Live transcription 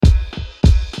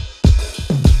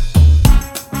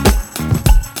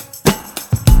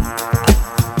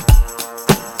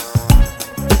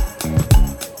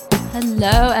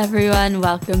everyone,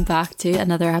 welcome back to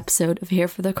another episode of Here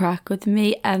for the Crack with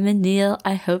me, Emma Neal.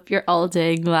 I hope you're all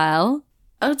doing well.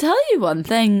 I'll tell you one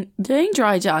thing, doing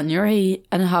dry January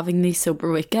and having these sober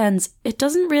weekends, it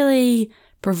doesn't really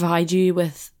provide you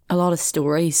with a lot of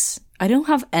stories. I don't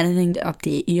have anything to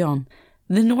update you on.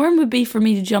 The norm would be for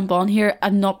me to jump on here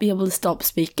and not be able to stop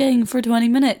speaking for 20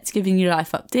 minutes, giving you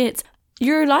life updates.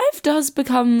 Your life does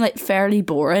become fairly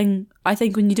boring, I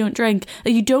think, when you don't drink.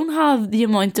 You don't have the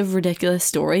amount of ridiculous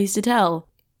stories to tell.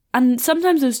 And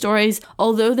sometimes those stories,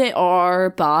 although they are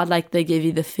bad, they give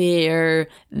you the fear,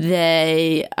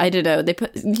 you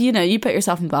put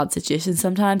yourself in bad situations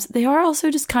sometimes, they are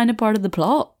also just kind of part of the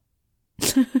plot.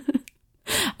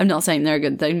 I'm not saying they're a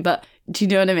good thing, but do you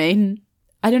know what I mean?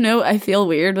 I don't know, I feel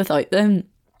weird without them.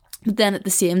 But then at the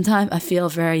same time, I feel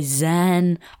very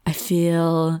zen. I just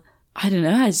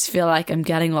feel like I'm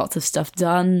getting lots of stuff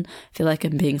done. I feel like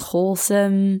I'm being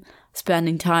wholesome,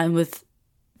 spending time with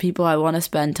people I want to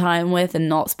spend time with and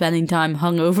not spending time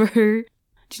hungover.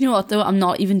 Do you know what though? I'm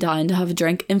not even dying to have a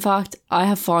drink. In fact, I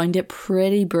have found it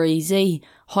pretty breezy.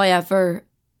 However,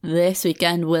 this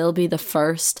weekend will be the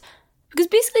first, because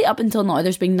basically up until now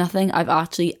there's been nothing I've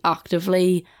actually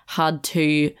actively had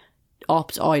to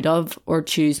opt out of or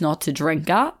choose not to drink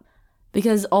at.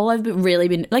 Because all I've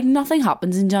been nothing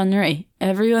happens in January.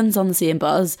 Everyone's on the same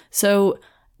buzz. So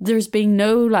there's been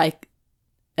no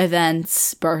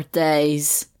events,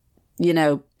 birthdays,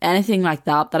 anything like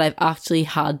that I've actually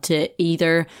had to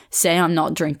either say I'm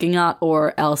not drinking at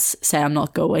or else say I'm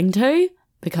not going to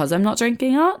because I'm not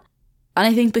drinking at. And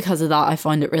I think because of that, I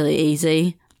find it really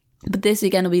easy. But this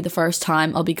weekend will be the first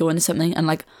time I'll be going to something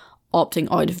and opting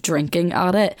out of drinking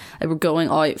at it. We're going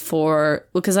out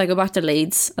because I go back to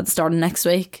Leeds at the start of next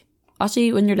week.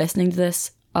 Actually, when you're listening to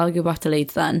this, I'll go back to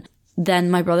Leeds then. Then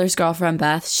my brother's girlfriend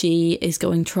Beth, she is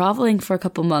going travelling for a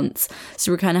couple months.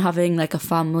 So we're kind of having a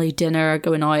family dinner,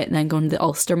 going out and then going to the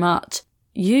Ulster match.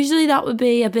 Usually that would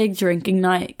be a big drinking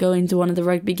night, going to one of the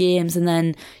rugby games and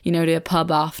then, to a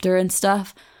pub after and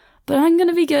stuff. But I'm going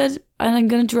to be good and I'm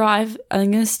going to drive and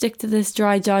I'm going to stick to this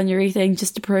dry January thing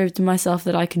just to prove to myself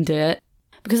that I can do it.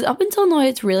 Because up until now,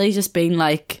 it's really just been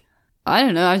I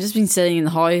don't know, I've just been sitting in the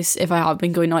house. If I have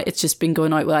been going out, it's just been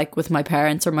going out with my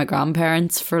parents or my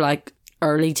grandparents for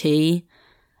early tea.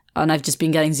 And I've just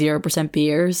been getting 0%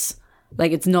 beers.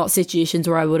 It's not situations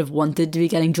where I would have wanted to be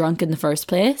getting drunk in the first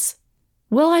place.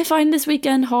 Will I find this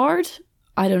weekend hard?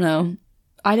 I don't know.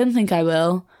 I don't think I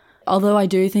will. Although I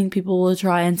do think people will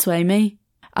try and sway me.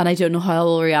 And I don't know how I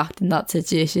will react in that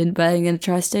situation, but I'm going to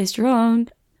try to stay strong.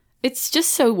 It's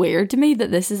just so weird to me that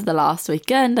this is the last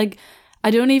weekend. I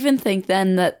don't even think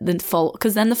then that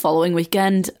because then the following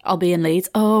weekend I'll be in Leeds.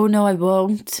 Oh no, I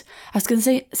won't. I was going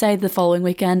to say the following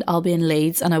weekend I'll be in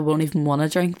Leeds and I won't even want to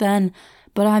drink then.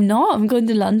 But I'm not. I'm going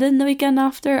to London the weekend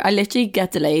after. I literally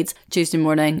get to Leeds Tuesday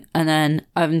morning and then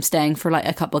I'm staying for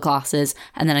a couple of classes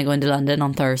and then I go into London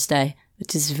on Thursday,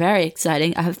 which is very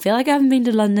exciting. I feel like I haven't been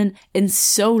to London in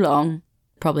so long.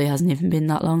 Probably hasn't even been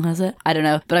that long, has it? I don't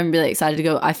know, but I'm really excited to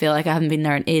go. I feel like I haven't been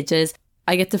there in ages.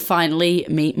 I get to finally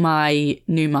meet my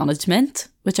new management,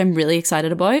 which I'm really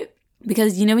excited about.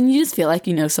 Because, when you just feel like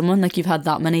you know someone, you've had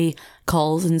that many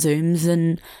calls and Zooms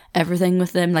and everything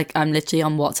with them. I'm literally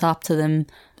on WhatsApp to them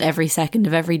every second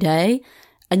of every day.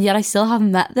 And yet I still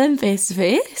haven't met them face to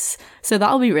face. So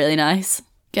that'll be really nice.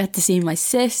 Get to see my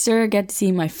sister, get to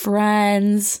see my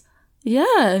friends.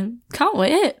 Yeah, can't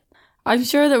wait. I'm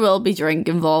sure there will be drink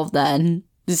involved then,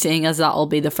 seeing as that'll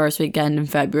be the first weekend in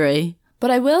February.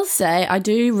 But I will say, I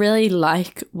do really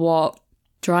like what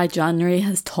dry January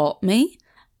has taught me.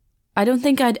 I don't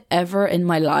think I'd ever in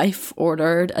my life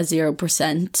ordered a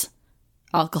 0%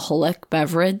 alcoholic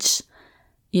beverage.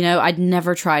 I'd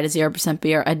never tried a 0%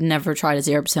 beer. I'd never tried a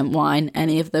 0% wine,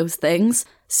 any of those things.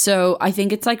 So I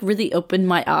think it's really opened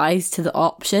my eyes to the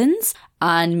options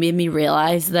and made me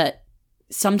realise that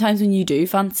sometimes when you do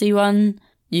fancy one,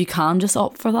 you can just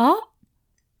opt for that.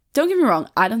 Don't get me wrong,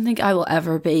 I don't think I will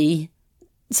ever be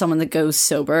someone that goes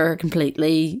sober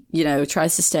completely,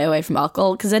 tries to stay away from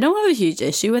alcohol, because I don't have a huge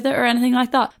issue with it or anything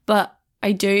like that. But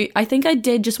I think I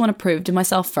did just want to prove to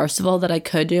myself, first of all, that I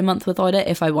could do a month without it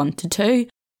if I wanted to.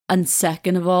 And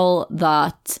second of all,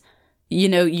 that,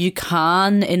 you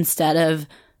can, instead of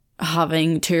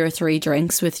having 2 or 3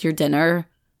 drinks with your dinner,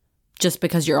 just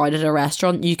because you're out at a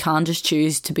restaurant, you can just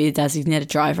choose to be a designated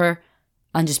driver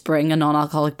and just bring a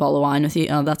non-alcoholic bottle of wine with you.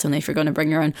 Oh, that's only if you're going to bring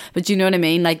your own. But you know what I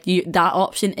mean? That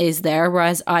option is there,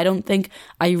 whereas I don't think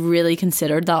I really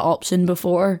considered that option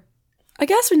before. I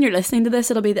guess when you're listening to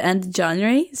this, it'll be the end of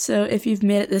January. So if you've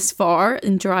made it this far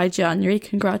in dry January,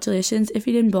 congratulations. If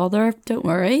you didn't bother, don't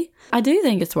worry. I do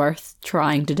think it's worth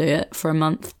trying to do it for a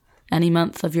month. any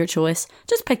month of your choice.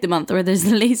 Just pick the month where there's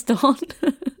the least on.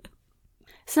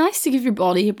 It's nice to give your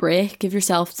body a break, give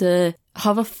yourself to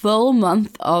have a full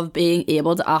month of being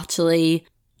able to actually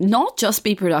not just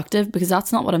be productive, because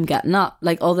that's not what I'm getting at.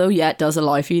 Like, although, yeah, it does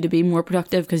allow for you to be more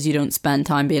productive because you don't spend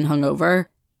time being hungover,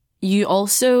 you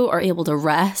also are able to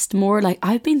rest more. Like,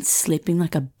 I've been sleeping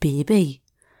like a baby.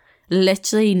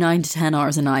 Literally 9 to 10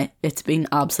 hours a night. It's been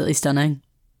absolutely stunning.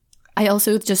 I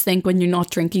also just think when you're not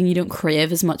drinking, you don't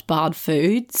crave as much bad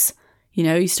foods. You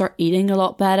know, you start eating a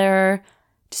lot better,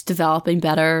 just developing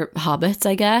better habits,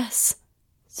 I guess.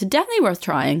 So definitely worth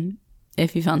trying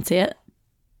if you fancy it.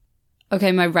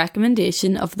 Okay, my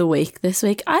recommendation of the week this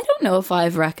week. I don't know if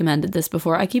I've recommended this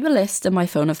before. I keep a list in my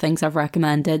phone of things I've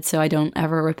recommended so I don't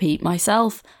ever repeat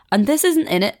myself. And this isn't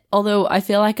in it, although I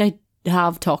feel like I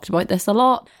have talked about this a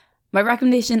lot. My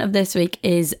recommendation of this week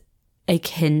is a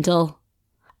Kindle.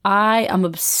 I am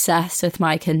obsessed with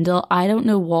my Kindle. I don't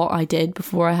know what I did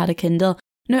before I had a Kindle.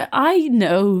 No, I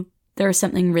know there is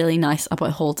something really nice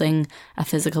about holding a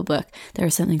physical book. There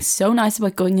is something so nice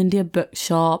about going into a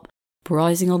bookshop,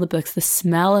 browsing all the books, the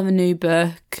smell of a new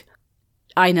book.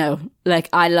 I know, like,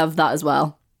 I love that as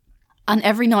well. And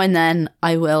every now and then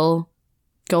I will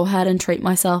go ahead and treat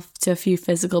myself to a few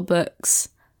physical books.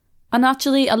 And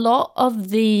actually a lot of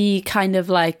the kind of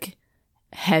like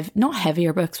not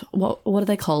heavier books, what are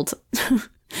they called?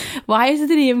 Why is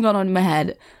the name gone on in my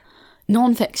head?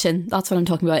 Non-fiction, that's what I'm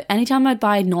talking about. Anytime I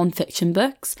buy non-fiction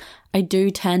books, I do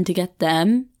tend to get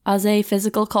them as a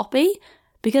physical copy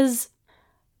because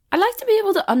I like to be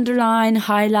able to underline,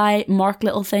 highlight, mark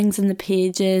little things in the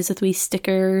pages with wee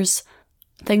stickers,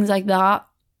 things like that.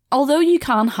 Although you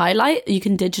can highlight, you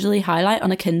can digitally highlight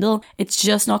on a Kindle, it's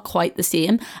just not quite the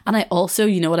same. And I also,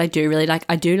 you know what I do really like?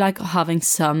 I do like having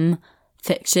some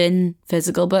fiction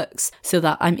physical books so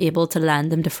that I'm able to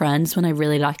lend them to friends when I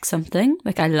really like something.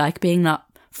 Like, I like being that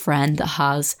friend that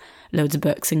has loads of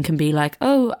books and can be like,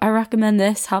 oh, I recommend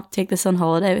this, take this on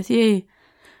holiday with you.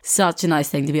 Such a nice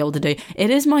thing to be able to do. It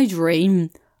is my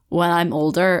dream when I'm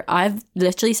older. I've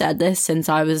literally said this since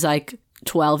I was like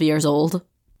 12 years old.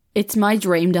 It's my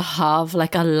dream to have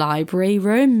like a library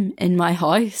room in my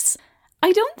house.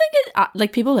 I don't think it,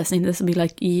 like, people listening to this will be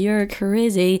like, you're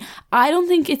crazy. I don't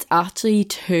think it's actually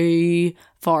too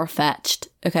far-fetched,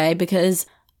 okay? Because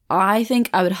I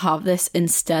think I would have this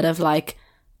instead of like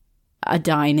a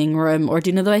dining room, or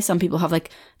do you know the way some people have like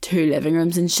 2 living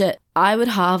rooms and shit? I would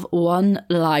have one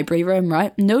library room,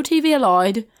 right? No TV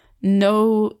allowed,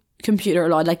 no computer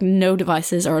allowed, like no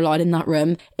devices are allowed in that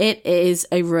room. It is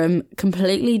a room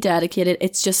completely dedicated.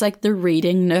 It's just like the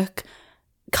reading nook,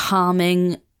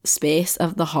 calming space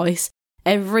of the house.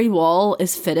 Every wall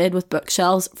is fitted with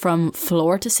bookshelves from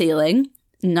floor to ceiling,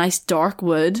 nice dark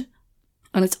wood,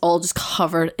 and it's all just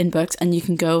covered in books, and you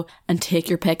can go and take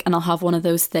your pick. And I'll have one of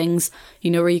those things,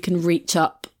 you know, where you can reach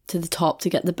up to the top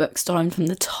to get the books down from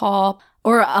the top,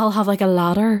 or I'll have like a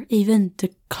ladder even to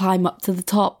climb up to the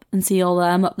top and see all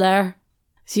them up there.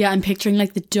 So yeah, I'm picturing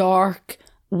like the dark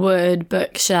wood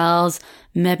bookshelves,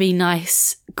 maybe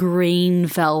nice green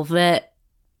velvet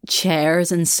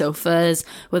chairs and sofas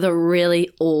with a really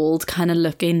old kind of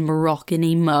looking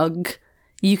Moroccan-y mug.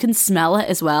 You can smell it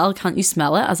as well, can't you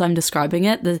smell it as I'm describing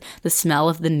it? The smell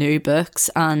of the new books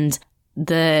and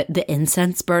the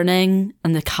incense burning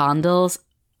and the candles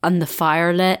and the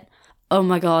fire lit. Oh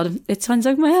my god, it sounds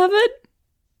like my heaven.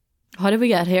 How did we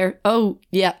get here? Oh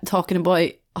yeah, talking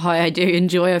about how I do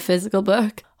enjoy a physical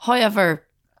book. However,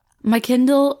 my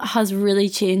Kindle has really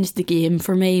changed the game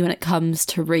for me when it comes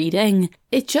to reading.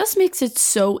 It just makes it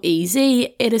so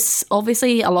easy. It is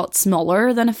obviously a lot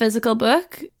smaller than a physical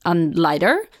book and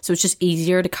lighter, so it's just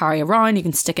easier to carry around. You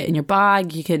can stick it in your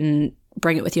bag, you can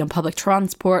bring it with you on public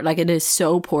transport. Like, it is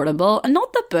so portable. And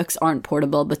not that books aren't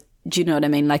portable, but do you know what I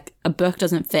mean? Like, a book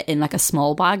doesn't fit in like a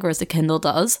small bag, whereas the Kindle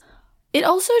does. It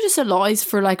also just allows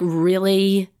for like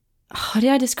really, how do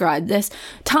I describe this?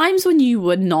 Times when you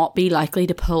would not be likely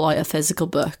to pull out a physical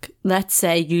book. Let's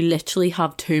say you literally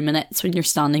have 2 minutes when you're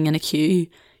standing in a queue.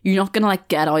 You're not going to like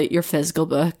get out your physical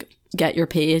book, get your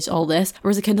page, all this.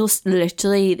 Whereas a Kindle's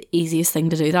literally the easiest thing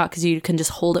to do that, because you can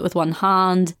just hold it with one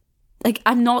hand. Like,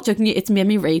 I'm not joking you, it's made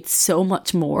me read so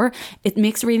much more. It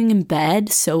makes reading in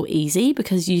bed so easy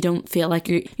because you don't feel like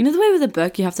you know the way with a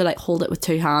book, you have to like hold it with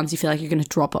 2 hands. You feel like you're going to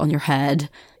drop it on your head.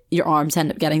 Your arms end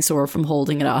up getting sore from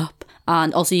holding it up.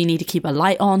 And also you need to keep a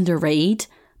light on to read,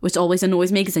 which always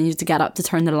annoys me because then you have to get up to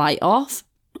turn the light off,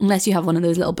 unless you have one of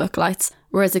those little book lights.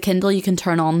 Whereas a Kindle, you can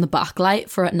turn on the backlight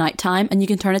for at night time, and you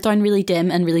can turn it down really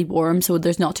dim and really warm so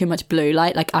there's not too much blue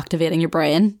light like activating your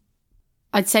brain.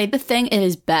 I'd say the thing it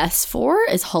is best for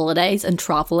is holidays and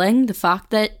traveling. The fact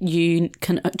that you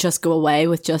can just go away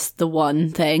with just the one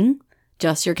thing,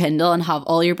 just your Kindle, and have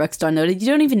all your books downloaded. You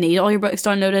don't even need all your books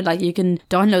downloaded. Like, you can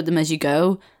download them as you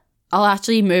go. I'll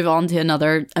actually move on to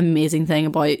another amazing thing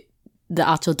about the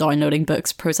actual downloading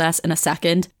books process in a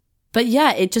second. But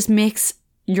yeah, it just makes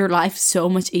your life so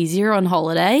much easier on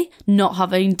holiday, not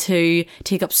having to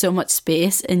take up so much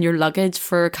space in your luggage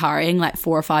for carrying like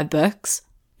 4 or 5 books.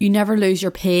 You never lose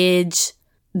your page.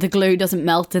 The glue doesn't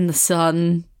melt in the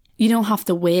sun. You don't have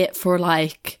to wait for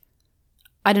like,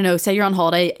 I don't know, say you're on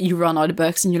holiday, you run out of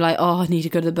books and you're like, oh, I need to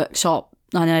go to the bookshop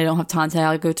and I don't have time today,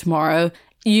 I'll go tomorrow.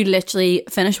 You literally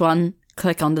finish one,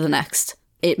 click on to the next.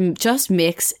 It just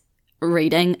makes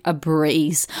reading a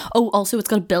breeze. Oh, also it's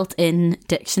got a built-in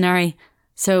dictionary.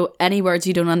 So any words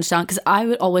you don't understand, because I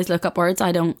would always look up words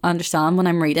I don't understand when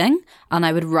I'm reading, and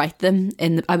I would write them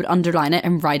I would underline it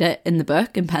and write it in the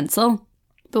book in pencil.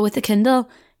 But with the Kindle,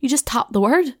 you just tap the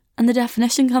word and the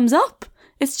definition comes up.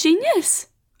 It's genius.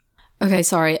 Okay,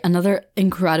 sorry, another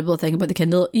incredible thing about the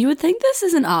Kindle. You would think this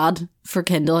is an ad for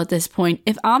Kindle at this point.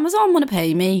 If Amazon want to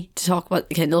pay me to talk about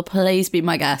the Kindle, please be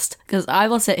my guest, because I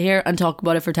will sit here and talk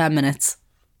about it for 10 minutes.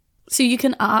 So you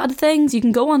can add things, you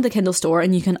can go on the Kindle store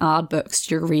and you can add books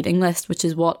to your reading list, which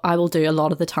is what I will do a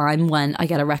lot of the time when I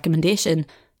get a recommendation.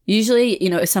 Usually, you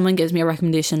know, if someone gives me a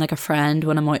recommendation, like a friend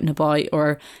when I'm out and about,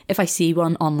 or if I see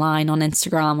one online on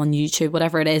Instagram, on YouTube,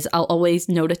 whatever it is, I'll always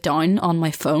note it down on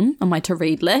my phone, on my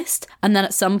to-read list. And then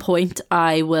at some point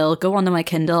I will go onto my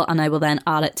Kindle and I will then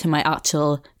add it to my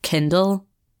actual Kindle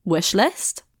wish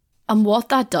list. And what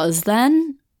that does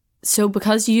then, so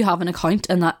because you have an account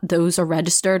and that those are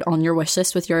registered on your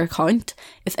wishlist with your account,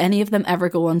 if any of them ever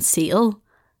go on sale,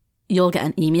 you'll get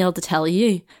an email to tell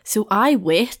you. So I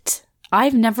wait.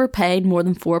 I've never paid more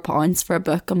than £4 for a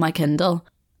book on my Kindle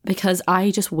because I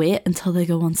just wait until they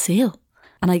go on sale.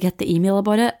 And I get the email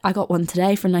about it. I got one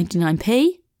today for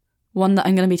 99p. One that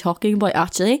I'm going to be talking about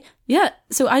actually. Yeah,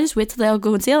 so I just wait till they'll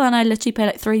go on sale and I literally pay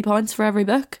like £3 for every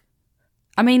book.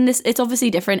 I mean, it's obviously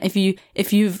different if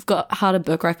you've had a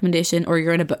book recommendation or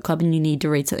you're in a book club and you need to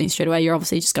read something straight away. You're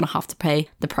obviously just going to have to pay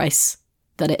the price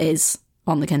that it is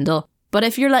on the Kindle. But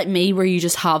if you're like me, where you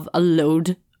just have a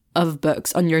load of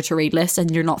books on your to-read list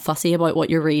and you're not fussy about what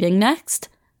you're reading next,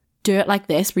 do it like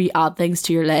this, where you add things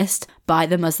to your list, buy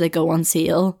them as they go on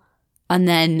sale, and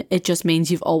then it just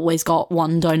means you've always got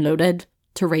one downloaded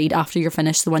to read after you're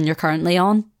finished the one you're currently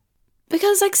on.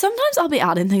 Because like sometimes I'll be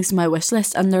adding things to my wish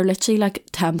list and they're literally like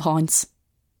 £10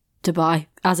 to buy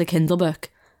as a Kindle book.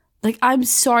 Like, I'm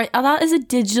sorry, that is a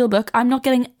digital book. I'm not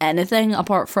getting anything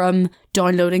apart from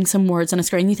downloading some words on a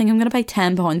screen. You think I'm going to pay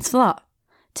 £10 for that?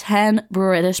 10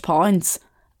 British pounds?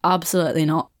 Absolutely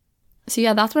not. So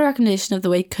yeah, that's my recommendation of the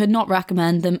week. Could not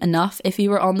recommend them enough. If you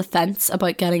were on the fence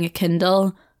about getting a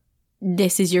Kindle,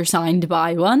 this is your sign to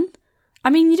buy one.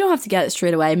 I mean, you don't have to get it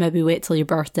straight away. Maybe wait till your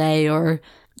birthday or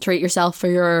treat yourself for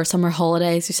your summer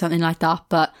holidays or something like that.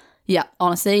 But yeah,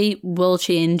 honestly, will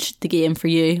change the game for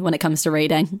you when it comes to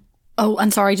reading. Oh,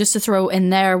 and sorry, just to throw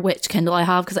in there which Kindle I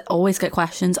have, because I always get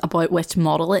questions about which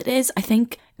model it is. I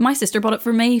think my sister bought it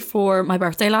for me for my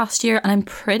birthday last year, and I'm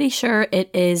pretty sure it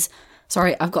is...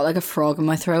 Sorry, I've got like a frog in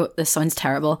my throat. This sounds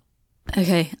terrible.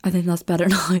 Okay, I think that's better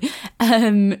now.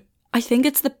 I think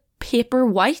it's the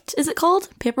Paperwhite, is it called?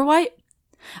 Paperwhite?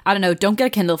 I don't know, don't get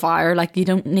a Kindle Fire. Like, you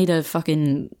don't need a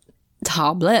fucking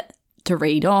tablet to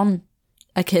read on.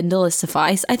 A Kindle is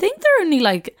suffice. I think they're only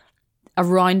like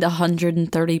around the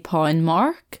 £130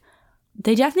 mark.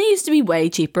 They definitely used to be way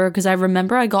cheaper, because I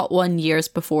remember I got one years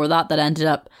before that ended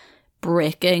up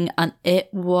breaking, and it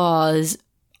was,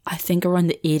 I think, around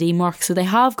the 80 mark. So they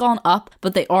have gone up,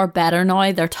 but they are better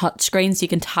now. They're touchscreens, so you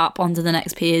can tap onto the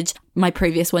next page. My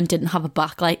previous one didn't have a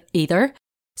backlight either,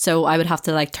 so I would have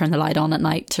to like turn the light on at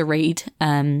night to read,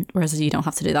 whereas you don't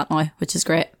have to do that now, which is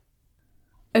great.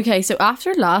 Okay, so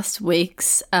after last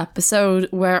week's episode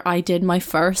where I did my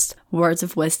first Words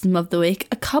of Wisdom of the Week,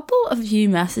 a couple of you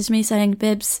messaged me saying,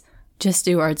 Bibs, just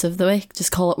do Words of the Week,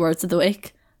 just call it Words of the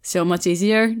Week. So much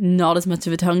easier, not as much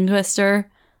of a tongue twister.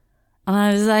 And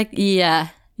I was like, yeah,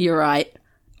 you're right.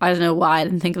 I don't know why I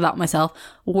didn't think of that myself.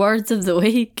 Words of the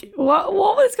Week. What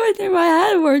was going through my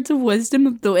head? Words of Wisdom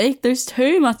of the Week. There's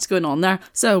too much going on there.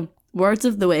 So, Words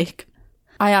of the Week.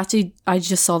 I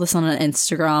just saw this on an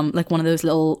Instagram, like one of those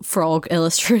little frog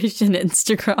illustration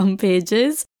Instagram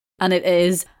pages. And it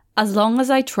is, as long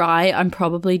as I try, I'm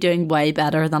probably doing way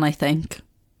better than I think.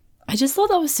 I just thought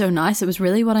that was so nice. It was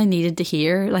really what I needed to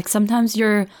hear. Like, sometimes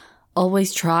you're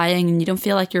always trying and you don't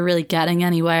feel like you're really getting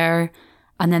anywhere,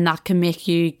 and then that can make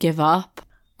you give up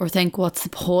or think, what's the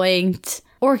point?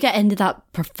 or get into that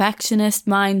perfectionist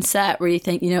mindset where you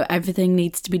think, everything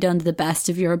needs to be done to the best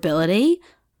of your ability.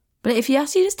 But if you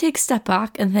actually just take a step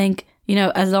back and think,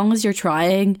 as long as you're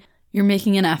trying, you're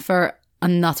making an effort,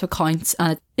 and that's what counts,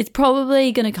 and it's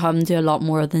probably going to come to a lot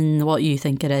more than what you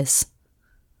think it is.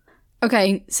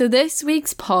 Okay, so this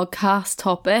week's podcast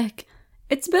topic,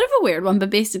 it's a bit of a weird one,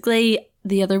 but basically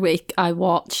the other week I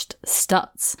watched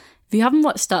Stutz. If you haven't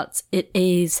watched Stutz, it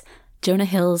is Jonah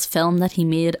Hill's film that he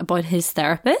made about his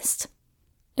therapist.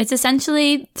 It's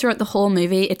essentially, throughout the whole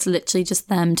movie, it's literally just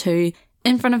them two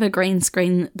in front of a green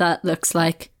screen that looks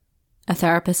like a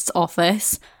therapist's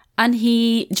office. And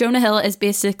Jonah Hill is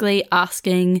basically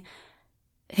asking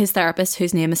his therapist,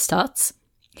 whose name is Stutz,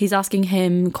 he's asking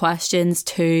him questions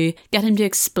to get him to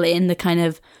explain the kind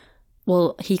of,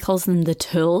 he calls them the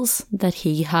tools that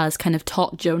he has kind of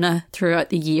taught Jonah throughout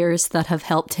the years that have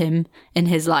helped him in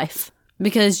his life.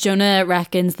 Because Jonah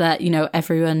reckons that,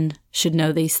 everyone should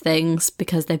know these things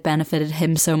because they've benefited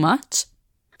him so much.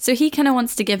 So he kind of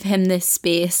wants to give him this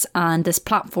space and this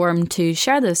platform to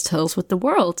share those tools with the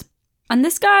world. And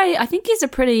this guy, I think he's a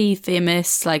pretty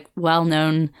famous,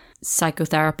 well-known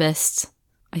psychotherapist.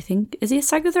 I think, is he a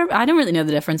psychotherapist? I don't really know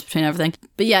the difference between everything.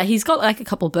 But yeah, he's got a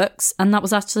couple books. And that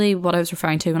was actually what I was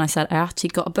referring to when I said I actually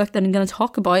got a book that I'm going to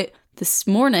talk about this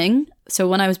morning. So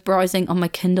when I was browsing on my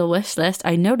Kindle wish list,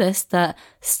 I noticed that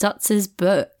Stutz's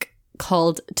book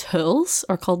called The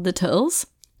Tools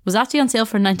was actually on sale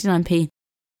for 99p.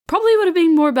 Probably would have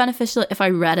been more beneficial if I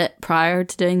read it prior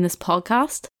to doing this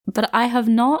podcast, but I have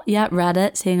not yet read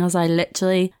it, seeing as I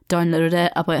literally downloaded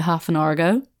it about half an hour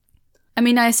ago. I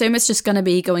mean, I assume it's just going to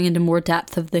be going into more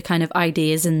depth of the kind of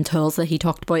ideas and tools that he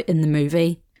talked about in the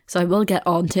movie, so I will get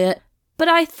onto it. But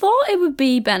I thought it would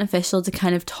be beneficial to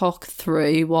kind of talk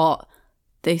through what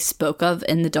they spoke of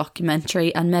in the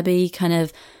documentary and maybe kind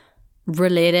of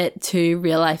relate it to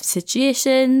real life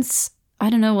situations. I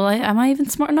don't know, am I even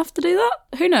smart enough to do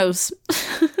that? Who knows?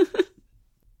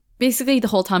 Basically, the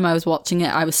whole time I was watching it,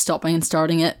 I was stopping and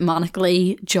starting it,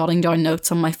 manically jotting down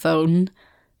notes on my phone,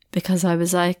 because I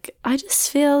was like, I just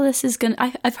feel this is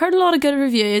I've heard a lot of good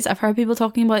reviews, I've heard people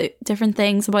talking about different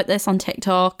things about this on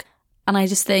TikTok, and I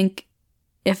just think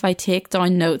if I take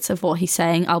down notes of what he's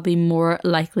saying, I'll be more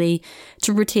likely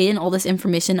to retain all this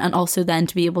information and also then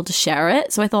to be able to share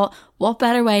it. So I thought, what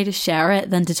better way to share it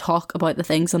than to talk about the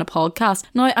things on a podcast?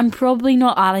 Now, I'm probably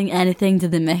not adding anything to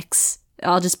the mix.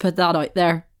 I'll just put that out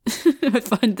there. I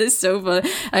found this so funny.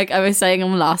 I was saying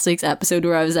on last week's episode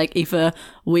where I was like, Aoife,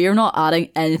 we're not adding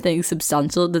anything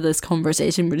substantial to this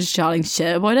conversation, we're just chatting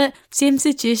shit about it. Same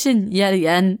situation yet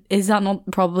again. Is that not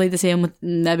probably the same with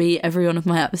maybe every one of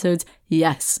my episodes?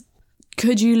 Yes.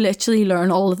 Could you literally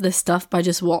learn all of this stuff by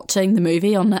just watching the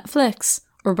movie on Netflix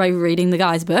or by reading the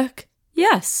guy's book?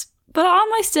 Yes. But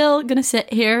am I still gonna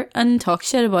sit here and talk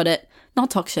shit about it? Not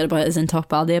talk shit about it as in talk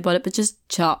badly about it, but just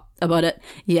chat about it.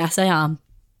 Yes, I am.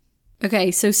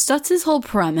 Okay, so Stutz's whole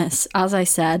premise, as I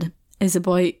said, is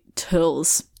about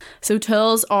tools. So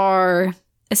tools are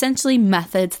essentially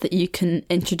methods that you can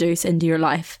introduce into your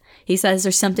life. He says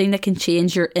there's something that can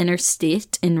change your inner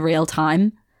state in real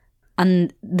time.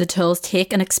 And the tools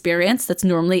take an experience that's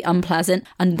normally unpleasant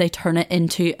and they turn it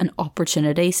into an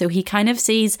opportunity. So he kind of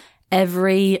sees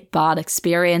every bad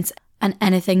experience and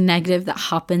anything negative that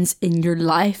happens in your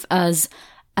life as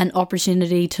an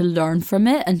opportunity to learn from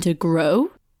it and to grow.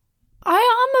 I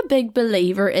am a big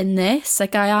believer in this.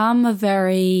 I'm a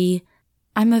very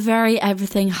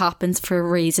everything happens for a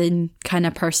reason kind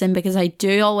of person, because I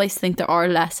do always think there are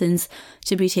lessons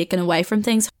to be taken away from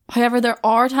things. However, there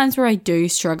are times where I do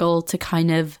struggle to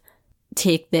kind of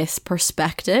take this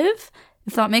perspective,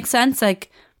 if that makes sense.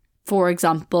 For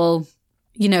example,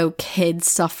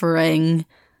 kids suffering,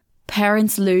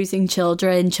 parents losing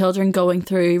children going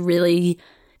through really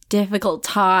difficult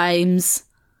times.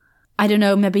 I don't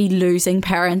know, maybe losing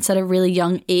parents at a really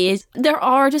young age. There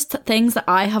are just things that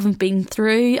I haven't been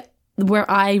through where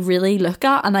I really look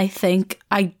at and I think,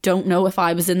 I don't know if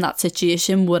I was in that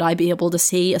situation, would I be able to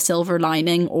see a silver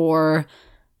lining or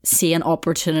see an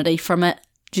opportunity from it?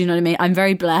 Do you know what I mean? I'm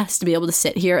very blessed to be able to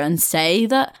sit here and say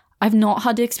that I've not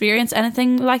had to experience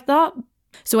anything like that.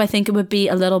 So I think it would be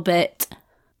a little bit,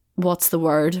 what's the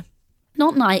word?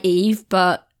 Not naive,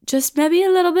 but just maybe a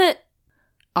little bit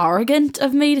arrogant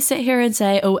of me to sit here and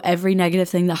say, oh, every negative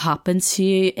thing that happens to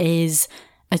you is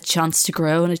a chance to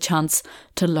grow and a chance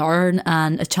to learn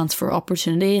and a chance for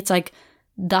opportunity. It's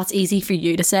that's easy for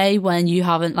you to say when you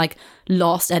haven't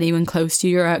lost anyone close to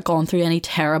you or gone through any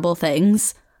terrible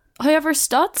things. However,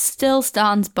 Stutz still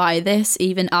stands by this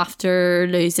even after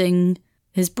losing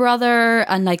his brother,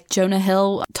 and Jonah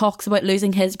Hill talks about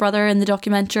losing his brother in the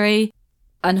documentary.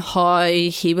 and how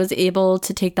he was able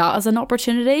to take that as an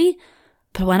opportunity.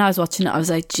 But when I was watching it, I was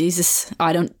like, Jesus,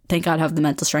 I don't think I'd have the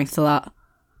mental strength for that.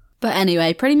 But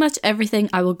anyway, pretty much everything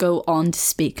I will go on to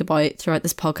speak about throughout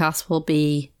this podcast will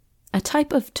be a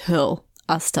type of tool,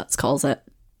 as Stutz calls it.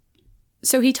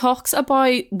 So he talks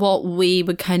about what we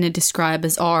would kind of describe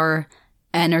as our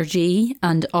energy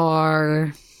and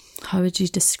our, how would you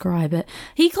describe it?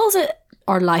 He calls it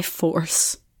our life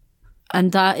force.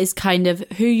 And that is kind of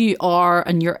who you are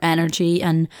and your energy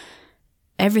and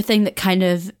everything that kind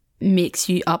of makes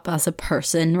you up as a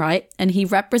person, right? And he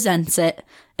represents it.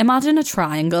 Imagine a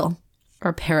triangle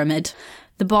or a pyramid.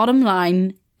 The bottom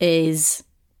line is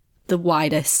the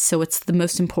widest, so it's the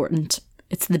most important.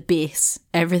 It's the base.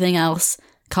 Everything else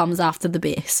comes after the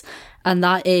base. And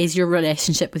that is your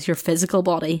relationship with your physical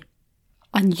body.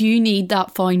 And you need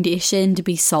that foundation to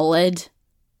be solid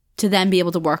to then be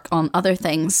able to work on other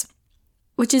things.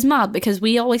 Which is mad because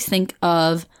we always think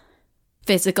of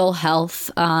physical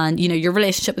health and, you know, your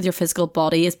relationship with your physical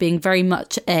body as being very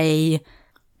much not a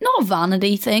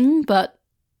vanity thing, but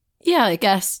yeah, I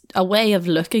guess a way of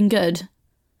looking good.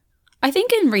 I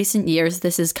think in recent years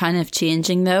this is kind of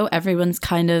changing though. Everyone's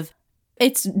kind of,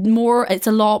 it's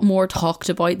a lot more talked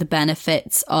about the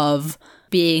benefits of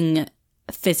being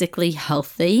physically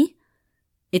healthy.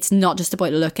 It's not just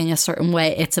about looking a certain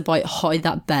way, it's about how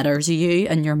that betters you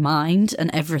and your mind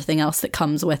and everything else that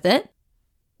comes with it.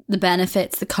 The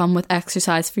benefits that come with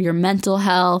exercise for your mental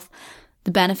health,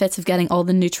 the benefits of getting all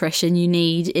the nutrition you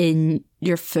need in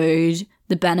your food,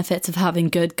 the benefits of having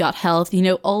good gut health. You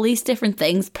know, all these different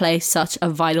things play such a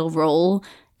vital role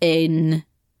in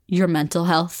your mental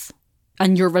health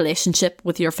and your relationship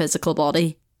with your physical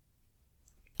body.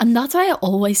 And that's why I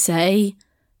always say,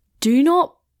 do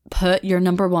not put your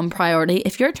number one priority.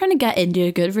 If you're trying to get into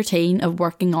a good routine of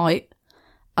working out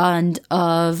and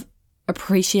of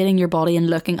appreciating your body and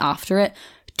looking after it,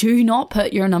 do not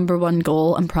put your number one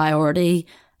goal and priority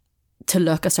to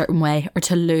look a certain way or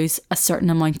to lose a certain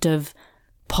amount of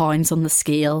pounds on the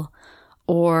scale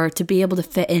or to be able to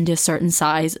fit into a certain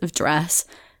size of dress.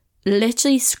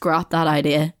 Literally scrap that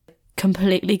idea.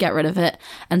 Completely get rid of it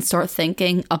and start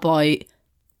thinking about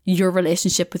your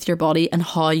relationship with your body and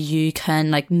how you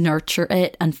can like nurture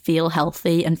it and feel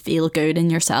healthy and feel good in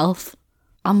yourself.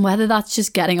 And whether that's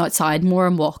just getting outside more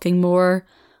and walking more,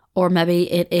 or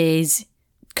maybe it is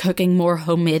cooking more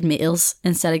homemade meals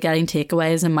instead of getting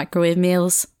takeaways and microwave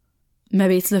meals.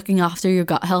 Maybe it's looking after your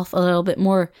gut health a little bit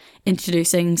more,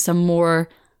 introducing some more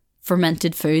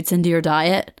fermented foods into your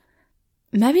diet.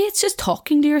 Maybe it's just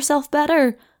talking to yourself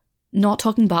better, not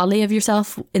talking badly of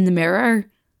yourself in the mirror,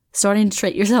 starting to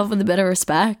treat yourself with a bit of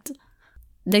respect.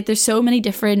 Like, there's so many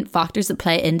different factors that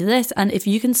play into this, and if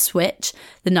you can switch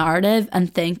the narrative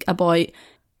and think about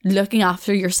looking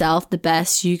after yourself the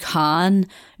best you can,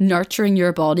 nurturing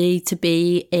your body to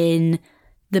be in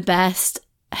the best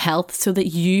health so that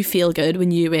you feel good when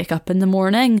you wake up in the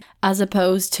morning, as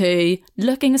opposed to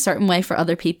looking a certain way for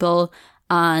other people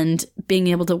and being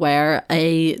able to wear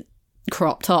a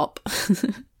crop top.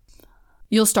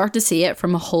 You'll start to see it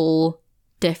from a whole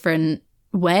different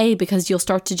way, because you'll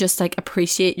start to just like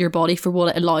appreciate your body for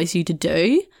what it allows you to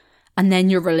do, and then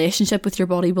your relationship with your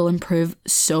body will improve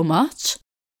so much.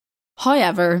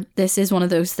 However, this is one of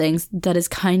those things that is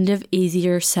kind of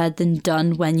easier said than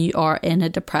done when you are in a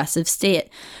depressive state.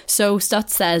 So Stutz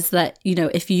says that, you know,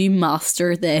 if you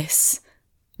master this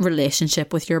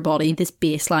relationship with your body, this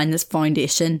baseline, this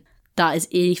foundation, that is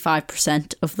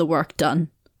 85% of the work done.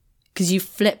 Because you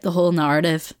flip the whole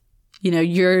narrative. You know,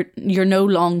 you're no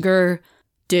longer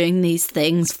doing these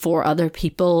things for other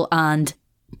people and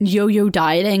yo-yo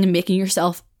dieting and making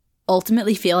yourself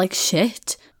ultimately feel like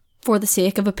shit for the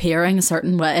sake of appearing a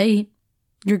certain way.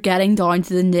 You're getting down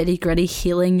to the nitty-gritty,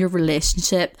 healing your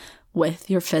relationship with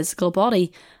your physical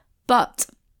body. But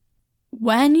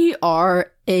when you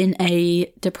are in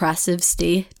a depressive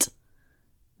state,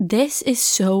 this is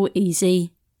so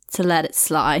easy to let it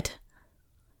slide.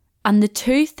 And the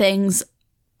two things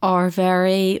are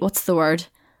very, what's the word?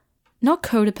 Not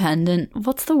codependent.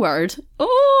 What's the word?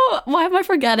 Oh, why am I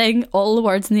forgetting all the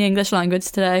words in the English language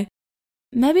today?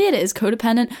 Maybe it is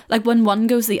codependent. Like when one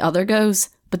goes, the other goes.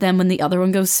 But then when the other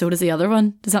one goes, so does the other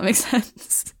one. Does that make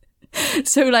sense?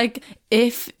 So like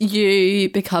if you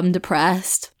become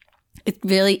depressed, it's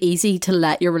really easy to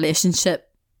let your relationship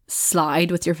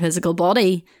slide with your physical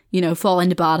body. You know, fall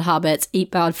into bad habits, eat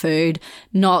bad food,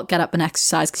 not get up and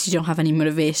exercise because you don't have any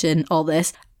motivation, all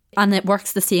this. And it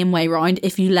works the same way round.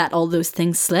 If you let all those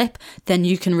things slip, then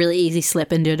you can really easily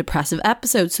slip into a depressive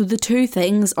episode. So the two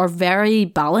things are very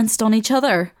balanced on each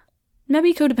other.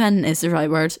 Maybe codependent is the right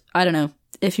word. I don't know.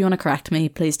 If you want to correct me,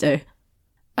 please do.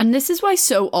 And this is why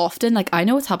so often, like, I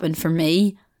know it's happened for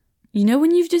me, you know, when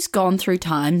you've just gone through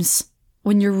times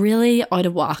when you're really out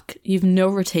of whack, you've no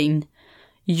routine,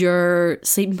 your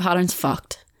sleeping pattern's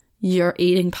fucked, your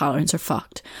eating patterns are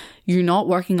fucked, you're not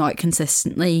working out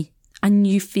consistently, and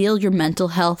you feel your mental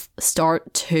health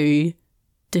start to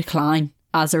decline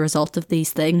as a result of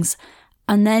these things.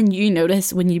 And then you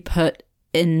notice when you put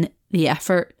in the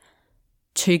effort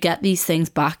to get these things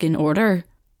back in order,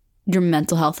 your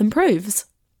mental health improves.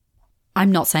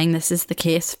 I'm not saying this is the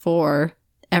case for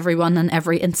everyone in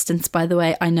every instance, by the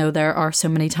way. I know there are so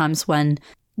many times when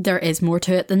there is more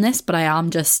to it than this, but I am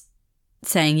just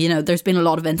saying, you know, there's been a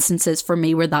lot of instances for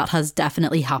me where that has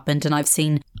definitely happened, and I've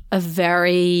seen a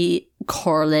very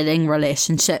correlating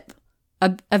relationship.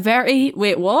 A very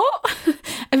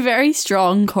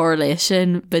strong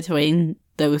correlation between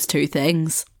those two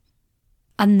things.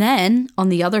 And then on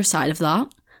the other side of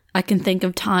that, I can think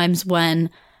of times when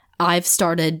I've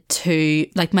started to,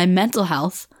 like, my mental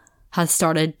health has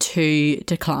started to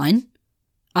decline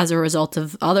as a result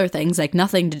of other things, like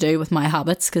nothing to do with my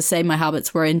habits, because say my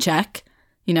habits were in check,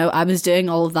 you know, I was doing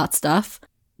all of that stuff,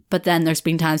 but then there's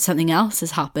been times something else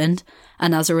has happened,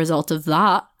 and as a result of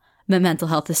that, my mental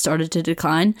health has started to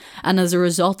decline, and as a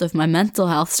result of my mental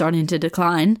health starting to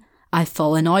decline, I've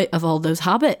fallen out of all those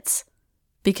habits.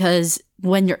 Because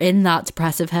when you're in that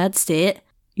depressive head state,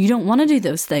 you don't want to do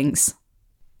those things.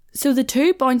 So the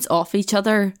two bounce off each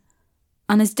other,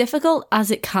 and as difficult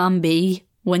as it can be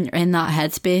when you're in that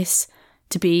headspace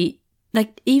to be,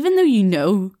 like, even though you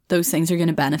know those things are going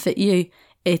to benefit you,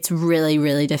 it's really,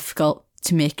 really difficult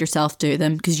to make yourself do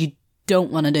them because you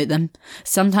don't want to do them.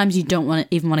 Sometimes you don't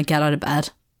even want to get out of bed.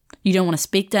 You don't want to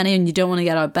speak to anyone, you don't want to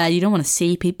get out of bed, you don't want to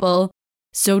see people.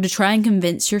 So to try and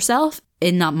convince yourself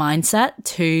in that mindset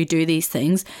to do these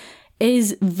things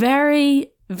is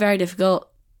very, very difficult,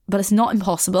 but it's not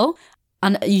impossible.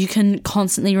 And you can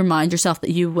constantly remind yourself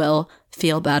that you will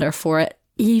feel better for it,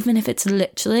 even if it's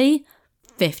literally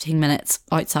 15 minutes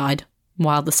outside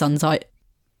while the sun's out.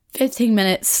 15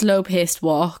 minutes slow-paced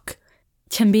walk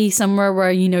can be somewhere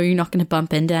where you know you're not going to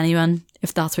bump into anyone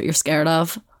if that's what you're scared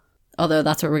of. Although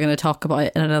that's what we're going to talk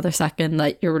about in another second,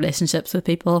 like your relationships with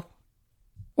people.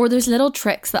 Or there's little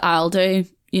tricks that I'll do.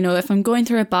 You know, if I'm going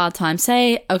through a bad time,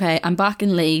 say, okay, I'm back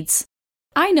in Leeds.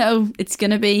 I know it's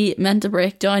going to be mental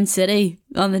breakdown city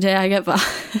on the day I get back.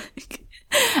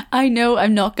 I know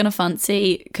I'm not going to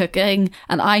fancy cooking,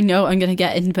 and I know I'm going to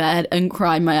get in bed and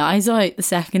cry my eyes out the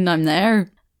second I'm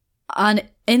there. And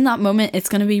in that moment, it's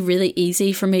going to be really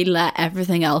easy for me to let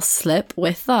everything else slip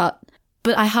with that.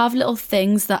 But I have little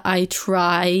things that I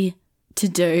try to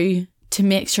do to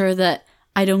make sure that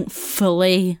I don't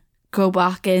fully go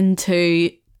back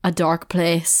into a dark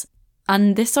place.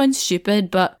 And this sounds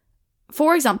stupid, but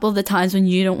for example, the times when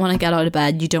you don't want to get out of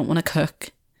bed, you don't want to cook.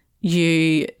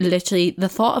 You literally, the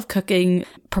thought of cooking,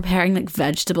 preparing like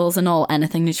vegetables and all,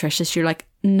 anything nutritious, you're like,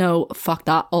 no, fuck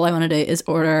that. All I want to do is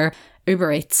order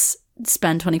Uber Eats,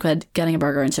 spend 20 quid getting a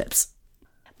burger and chips.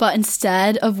 But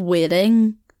instead of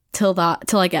waiting till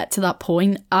I get to that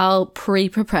point, I'll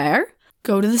prepare,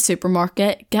 go to the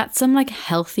supermarket, get some like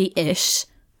healthy-ish,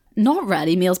 not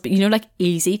ready meals, but you know, like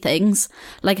easy things,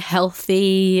 like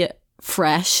healthy,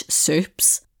 fresh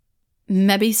soups,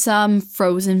 maybe some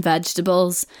frozen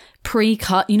vegetables,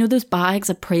 pre-cut, you know those bags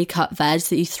of pre-cut veg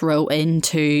that you throw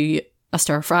into a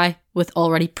stir fry with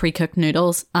already pre-cooked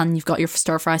noodles, and you've got your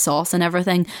stir fry sauce and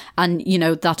everything, and you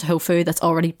know that tofu that's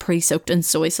already pre-soaked in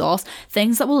soy sauce,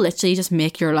 things that will literally just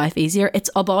make your life easier. It's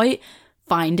about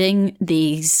finding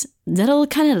these little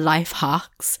kind of life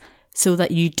hacks so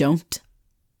that you don't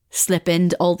slip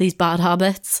into all these bad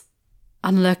habits.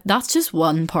 And look, that's just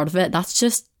one part of it. That's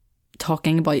just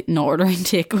talking about not ordering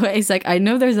takeaways. Like, I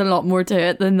know there's a lot more to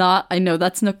it than that. I know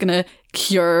that's not going to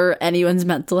cure anyone's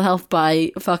mental health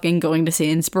by fucking going to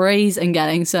Sainsbury's and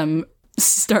getting some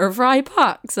stir fry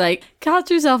packs. Like,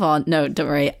 catch yourself on. No, don't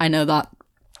worry. I know that.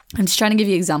 I'm just trying to give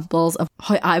you examples of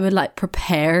how I would like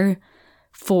prepare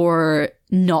for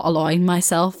not allowing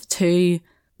myself to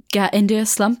get into a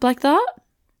slump like that.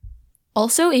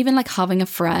 Also, even like having a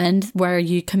friend where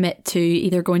you commit to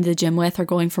either going to the gym with or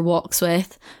going for walks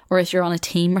with, or if you're on a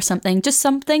team or something, just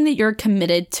something that you're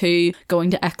committed to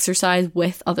going to exercise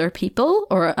with other people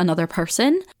or another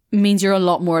person, means you're a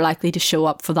lot more likely to show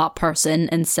up for that person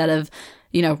instead of,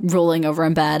 you know, rolling over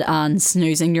in bed and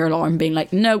snoozing your alarm being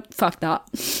like, nope, fuck that.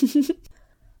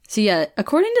 So yeah,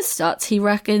 according to Stutz, he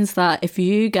reckons that if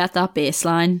you get that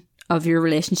baseline of your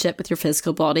relationship with your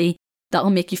physical body, that'll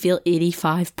make you feel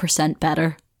 85%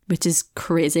 better, which is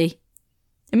crazy.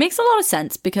 It makes a lot of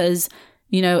sense because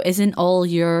You know, isn't all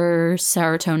your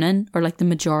serotonin, or like the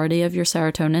majority of your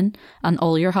serotonin and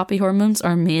all your happy hormones,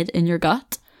 are made in your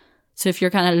gut? So if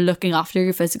you're kind of looking after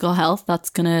your physical health,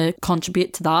 that's going to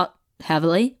contribute to that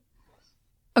heavily.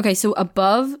 Okay, so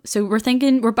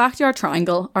we're back to our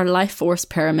triangle, our life force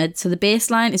pyramid. So the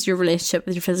baseline is your relationship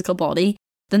with your physical body.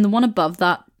 Then the one above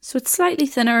that, so it's slightly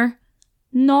thinner,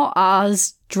 not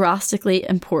as drastically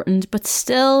important, but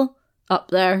still up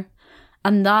there.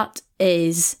 And that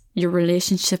is your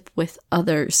relationship with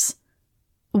others.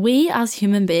 We as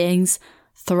human beings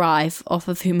thrive off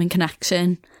of human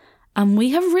connection, and we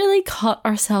have really cut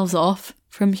ourselves off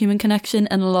from human connection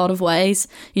in a lot of ways.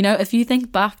 You know, if you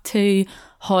think back to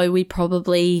how we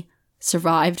probably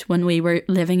survived when we were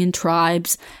living in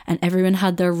tribes and everyone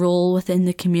had their role within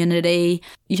the community,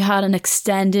 you had an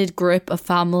extended group of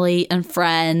family and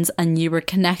friends and you were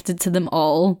connected to them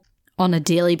all on a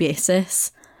daily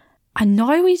basis. And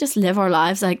now we just live our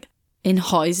lives like in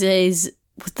houses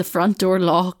with the front door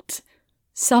locked,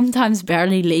 sometimes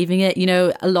barely leaving it. You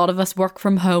know, a lot of us work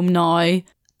from home now,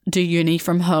 do uni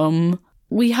from home.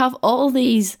 We have all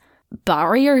these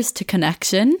barriers to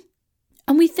connection,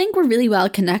 and we think we're really well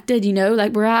connected, you know,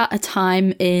 like we're at a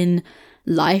time in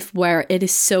life where it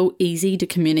is so easy to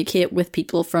communicate with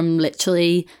people from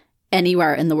literally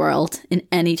anywhere in the world, in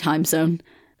any time zone.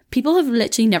 People have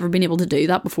literally never been able to do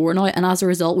that before now, and as a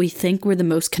result, we think we're the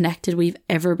most connected we've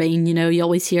ever been. You know, you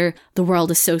always hear the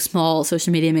world is so small,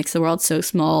 social media makes the world so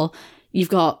small. You've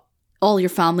got all your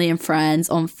family and friends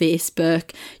on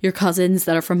Facebook, your cousins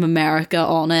that are from America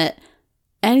on it.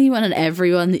 Anyone and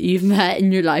everyone that you've met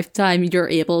in your lifetime, you're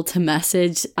able to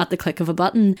message at the click of a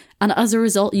button. And as a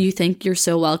result, you think you're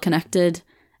so well connected.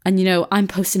 And, you know, I'm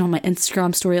posting on my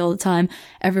Instagram story all the time.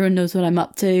 Everyone knows what I'm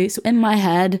up to. So in my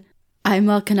head, I'm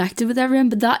well connected with everyone,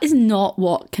 but that is not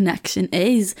what connection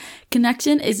is.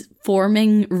 Connection is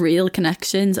forming real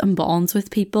connections and bonds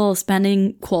with people,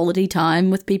 spending quality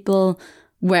time with people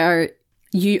where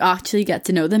you actually get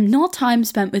to know them. Not time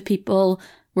spent with people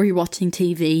where you're watching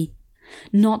TV.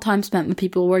 Not time spent with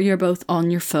people where you're both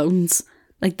on your phones.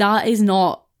 Like, that is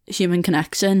not human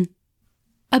connection.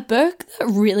 A book that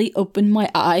really opened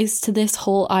my eyes to this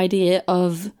whole idea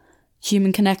of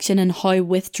human connection and how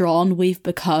withdrawn we've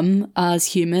become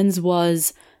as humans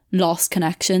was Lost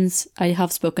Connections. I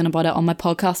have spoken about it on my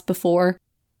podcast before.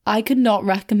 I could not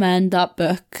recommend that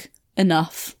book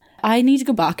enough. I need to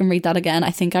go back and read that again.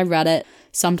 I think I read it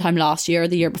sometime last year or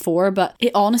the year before, but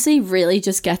it honestly really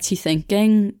just gets you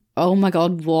thinking, oh my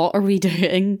God, what are we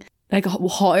doing? Like,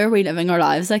 how are we living our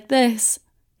lives like this?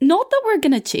 Not that we're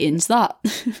going to change that.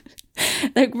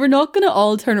 Like, we're not going to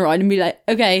all turn around and be like,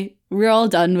 okay, we're all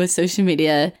done with social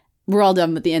media. We're all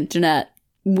done with the internet.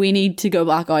 We need to go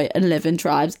back out and live in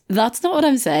tribes. That's not what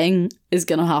I'm saying is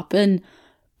going to happen.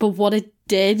 But what it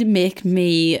did make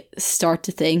me start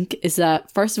to think is that,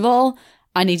 first of all,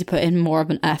 I need to put in more of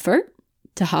an effort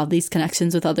to have these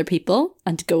connections with other people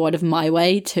and to go out of my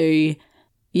way to,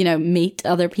 you know, meet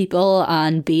other people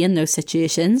and be in those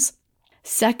situations.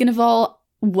 Second of all,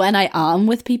 when I am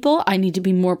with people, I need to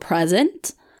be more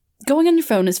present. Going on your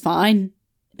phone is fine.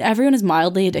 Everyone is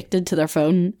mildly addicted to their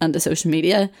phone and to social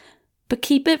media, but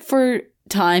keep it for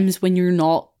times when you're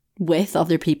not with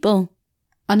other people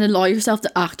and allow yourself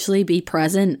to actually be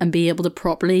present and be able to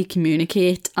properly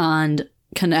communicate and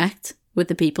connect with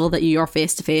the people that you are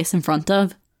face to face in front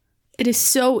of. It is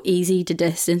so easy to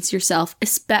distance yourself,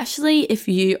 especially if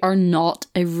you are not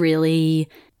a really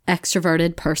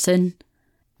extroverted person.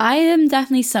 I am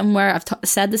definitely somewhere, I've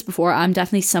said this before, I'm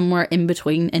definitely somewhere in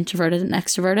between introverted and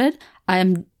extroverted. I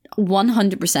am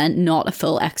 100% not a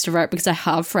full extrovert because I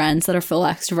have friends that are full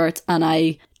extroverts and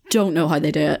I don't know how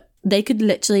they do it. They could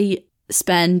literally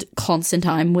spend constant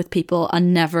time with people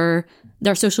and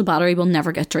their social battery will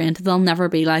never get drained. They'll never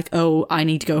be like, oh, I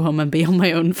need to go home and be on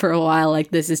my own for a while. Like,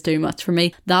 this is too much for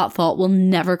me. That thought will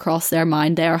never cross their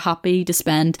mind. They are happy to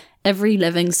spend every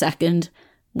living second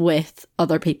with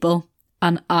other people.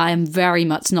 And I am very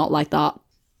much not like that.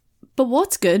 But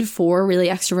what's good for really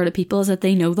extroverted people is that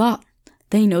they know that.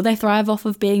 They know they thrive off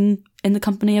of being in the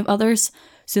company of others.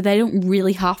 So they don't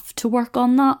really have to work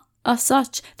on that as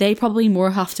such. They probably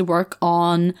more have to work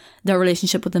on their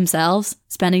relationship with themselves,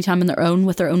 spending time on their own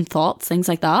with their own thoughts, things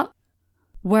like that.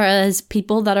 Whereas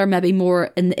people that are maybe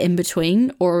more in the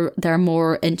in-between or they're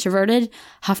more introverted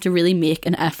have to really make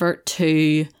an effort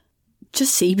to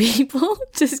just see people,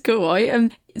 just go out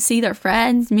and see their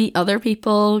friends, meet other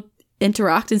people,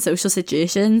 interact in social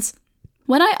situations.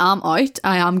 When I am out,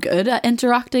 I am good at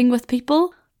interacting with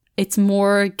people. It's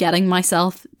more getting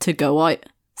myself to go out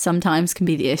sometimes can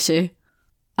be the issue.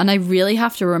 And I really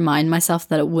have to remind myself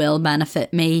that it will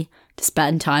benefit me to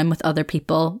spend time with other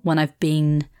people when I've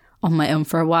been on my own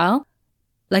for a while.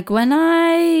 Like when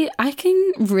I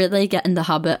can really get in the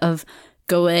habit of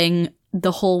going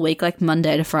the whole week, like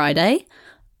Monday to Friday.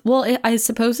 Well, I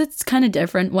suppose it's kind of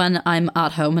different when I'm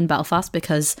at home in Belfast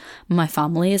because my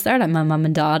family is there, like my mum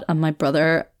and dad and my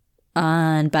brother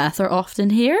and Beth are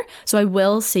often here. So I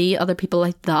will see other people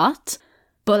like that.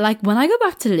 But like when I go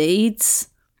back to Leeds,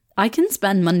 I can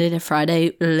spend Monday to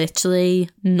Friday literally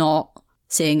not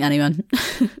seeing anyone.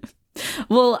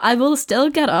 Well, I will still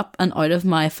get up and out of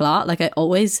my flat. Like I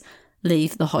always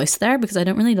leave the house there because I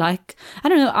don't really like, I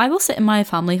don't know, I will sit in my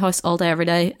family house all day every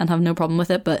day and have no problem with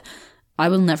it, but I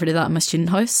will never do that in my student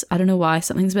house. I don't know why,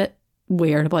 something's a bit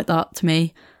weird about that to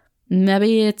me.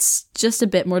 Maybe it's just a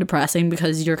bit more depressing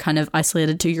because you're kind of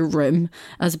isolated to your room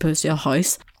as opposed to a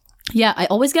house. Yeah, I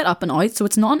always get up and out, so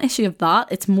it's not an issue of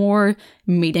that. It's more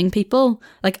meeting people.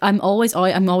 Like I'm always out,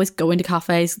 I'm always going to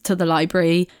cafes, to the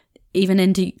library, even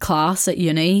into class at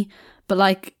uni. But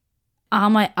like,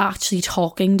 am I actually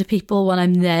talking to people when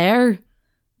I'm there?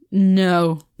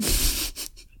 No.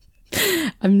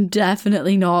 I'm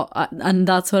definitely not. And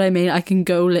that's what I mean. I can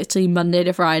go literally Monday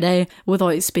to Friday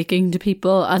without speaking to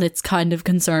people, and it's kind of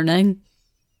concerning.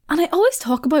 And I always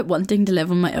talk about wanting to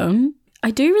live on my own. I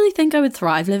do really think I would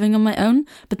thrive living on my own,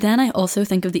 but then I also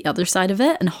think of the other side of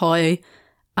it and how I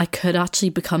could actually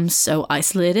become so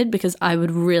isolated because I would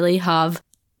really have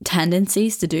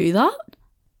tendencies to do that.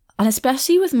 And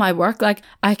especially with my work, like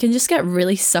I can just get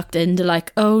really sucked into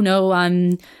like, oh no,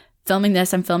 I'm filming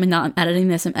this, I'm filming that, I'm editing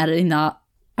this, I'm editing that.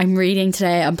 I'm reading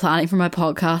today, I'm planning for my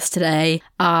podcast today.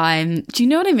 Do you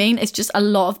know what I mean? It's just a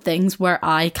lot of things where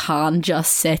I can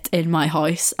just sit in my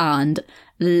house and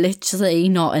literally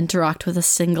not interact with a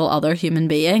single other human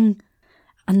being.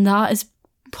 And that is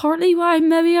partly why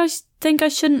maybe I think I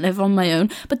shouldn't live on my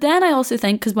own. But then I also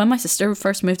think, because when my sister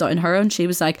first moved out on her own, she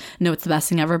was like, no, it's the best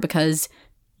thing ever because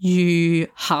you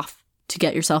have to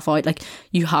get yourself out. Like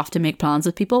you have to make plans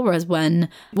with people. Whereas when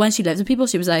she lived with people,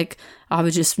 she was like, I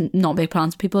would just not make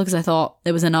plans with people because I thought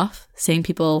it was enough seeing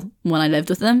people when I lived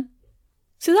with them.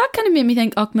 So that kind of made me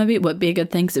think, oh, maybe it would be a good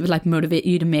thing because it would like motivate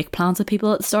you to make plans with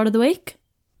people at the start of the week.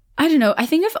 I don't know. I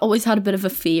think I've always had a bit of a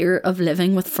fear of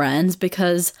living with friends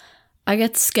because I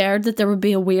get scared that there would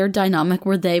be a weird dynamic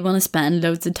where they want to spend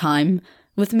loads of time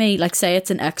with me. Like say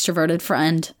it's an extroverted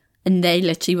friend and they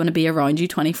literally want to be around you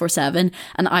 24/7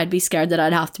 and I'd be scared that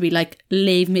I'd have to be like,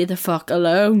 leave me the fuck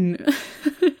alone.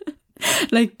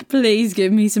 Like, please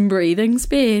give me some breathing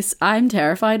space. I'm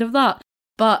terrified of that.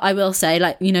 But I will say,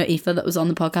 like, you know, Aoife that was on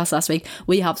the podcast last week,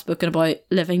 we have spoken about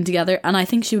living together and I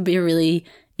think she would be a really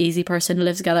easy person to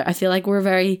live together. I feel like we're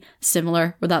very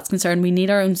similar where that's concerned. We need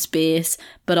our own space,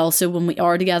 but also when we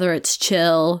are together, it's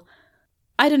chill.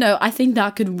 I don't know. I think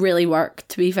that could really work,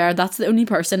 to be fair. That's the only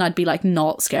person I'd be like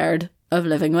not scared of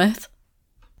living with.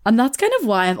 And that's kind of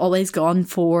why I've always gone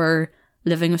for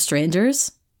living with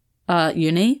strangers at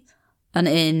uni. And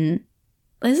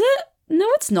is it? No,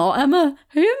 it's not, Emma.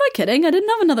 Who am I kidding? I didn't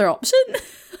have another option.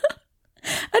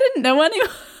 I didn't know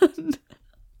anyone.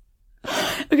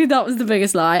 Okay, that was the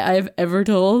biggest lie I have ever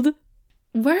told.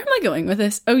 Where am I going with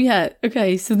this? Oh yeah,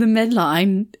 okay, so the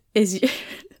midline is...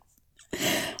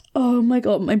 Oh my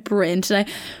god, my brain today.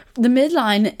 The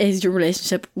midline is your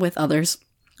relationship with others.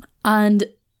 And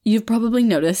you've probably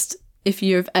noticed, if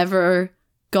you've ever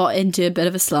got into a bit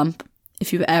of a slump,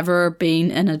 if you've ever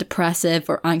been in a depressive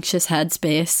or anxious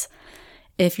headspace,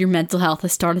 if your mental health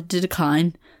has started to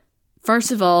decline,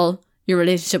 first of all, your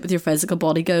relationship with your physical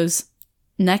body goes.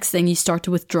 Next thing, you start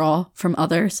to withdraw from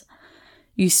others.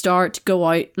 You start to go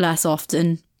out less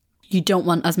often. You don't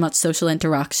want as much social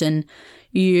interaction.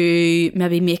 You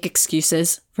maybe make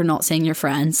excuses for not seeing your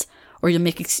friends, or you'll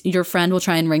your friend will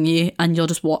try and ring you and you'll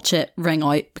just watch it ring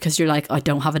out because you're like, I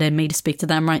don't have it in me to speak to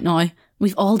them right now.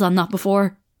 We've all done that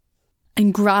before.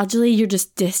 And gradually you're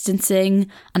just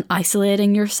distancing and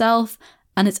isolating yourself,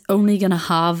 and it's only going to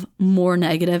have more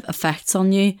negative effects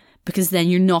on you because then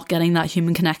you're not getting that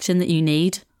human connection that you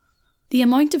need. The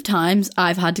amount of times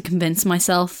I've had to convince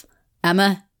myself,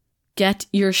 Emma, get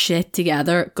your shit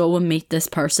together, go and meet this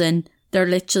person. They're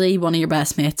literally one of your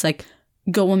best mates. Like,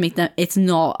 go and meet them. It's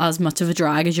not as much of a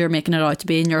drag as you're making it out to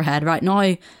be in your head right now.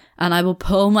 And I will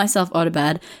pull myself out of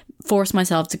bed, force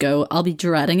myself to go. I'll be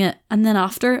dreading it. And then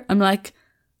after, I'm like,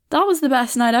 that was the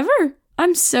best night ever.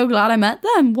 I'm so glad I met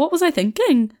them. What was I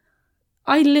thinking?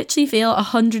 I literally feel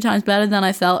 100 times better than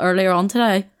I felt earlier on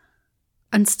today.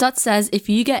 And Stutz says if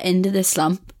you get into this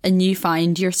slump and you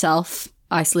find yourself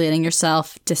isolating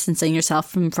yourself, distancing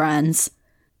yourself from friends,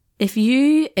 if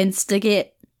you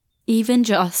instigate even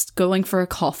just going for a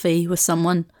coffee with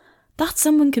someone, that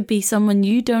someone could be someone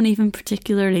you don't even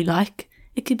particularly like.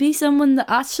 It could be someone that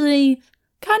actually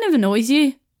kind of annoys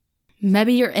you.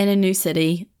 Maybe you're in a new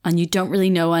city and you don't really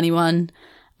know anyone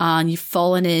and you've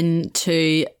fallen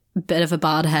into a bit of a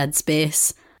bad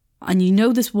headspace and you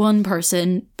know this one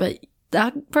person, but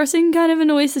that person kind of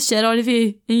annoys the shit out of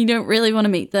you and you don't really want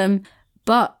to meet them.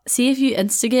 But see if you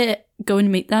instigate going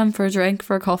to meet them for a drink,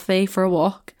 for a coffee, for a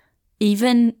walk,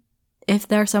 even if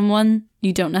they're someone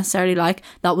you don't necessarily like,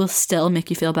 that will still make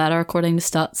you feel better according to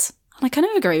stats. And I kind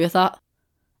of agree with that.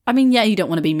 I mean, yeah, you don't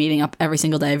want to be meeting up every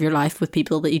single day of your life with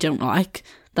people that you don't like.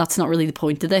 That's not really the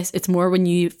point of this. It's more when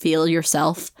you feel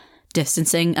yourself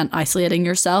distancing and isolating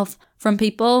yourself from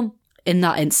people. In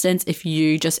that instance, if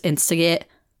you just instigate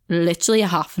literally a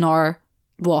half an hour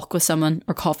walk with someone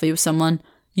or coffee with someone,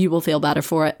 you will feel better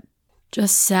for it.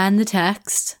 Just send the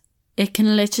text. It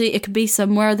could be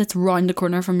somewhere that's round the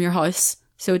corner from your house,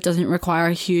 so it doesn't require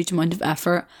a huge amount of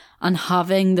effort, and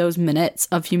having those minutes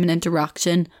of human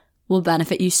interaction will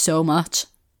benefit you so much.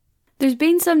 There's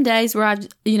been some days where I've,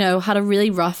 had a really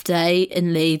rough day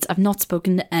in Leeds. I've not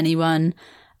spoken to anyone.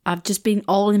 I've just been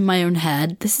all in my own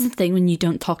head. This is the thing when you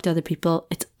don't talk to other people.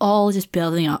 It's all just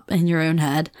building up in your own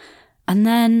head. And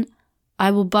then I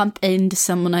will bump into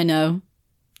someone I know,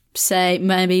 say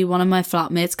maybe one of my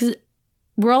flatmates, because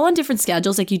we're all on different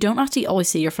schedules. Like, you don't actually always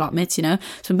see your flatmates,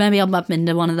 So maybe I'll bump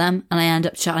into one of them and I end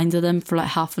up chatting to them for like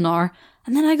half an hour.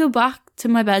 And then I go back to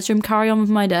my bedroom, carry on with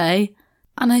my day.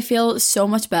 And I feel so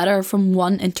much better from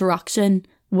one interaction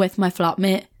with my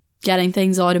flatmate, getting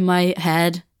things out of my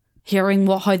head, hearing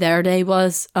how their day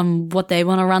was and what they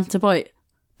want to rant about.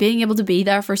 Being able to be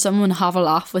there for someone, have a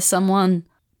laugh with someone,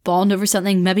 bond over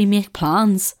something, maybe make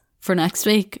plans for next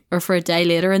week or for a day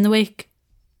later in the week.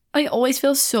 I always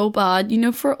feel so bad,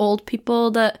 for old people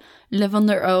that live on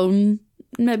their own.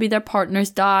 Maybe their partner's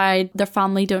died, their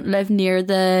family don't live near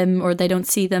them, or they don't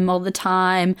see them all the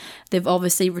time. They've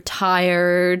obviously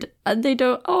retired and they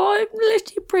don't. Oh, it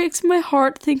literally breaks my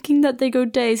heart thinking that they go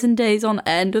days and days on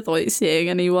end without seeing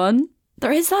anyone.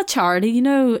 There is that charity,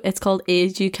 it's called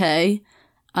Age UK,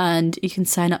 and you can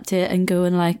sign up to it and go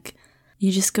and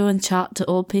you just go and chat to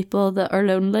old people that are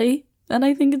lonely. And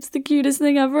I think it's the cutest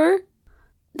thing ever.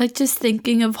 Just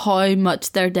thinking of how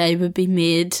much their day would be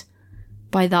made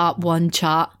by that one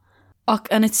chat.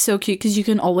 And it's so cute because you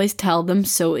can always tell them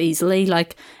so easily.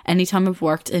 Anytime I've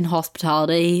worked in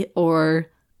hospitality,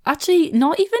 or actually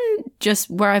not even just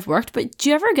where I've worked, but do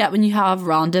you ever get when you have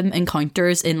random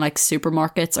encounters in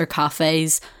supermarkets or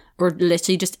cafes, or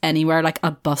literally just anywhere,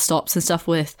 at bus stops and stuff,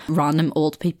 with random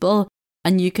old people,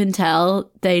 and you can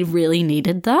tell they really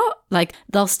needed that?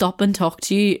 They'll stop and talk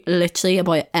to you literally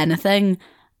about anything,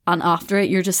 and after it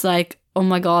you're just like, oh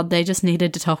my god, they just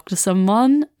needed to talk to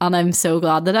someone. And I'm so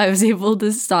glad that I was able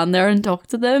to stand there and talk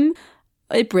to them.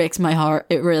 It breaks my heart.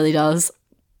 It really does.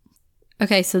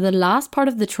 Okay, so the last part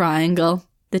of the triangle,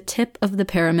 the tip of the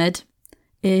pyramid,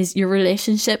 is your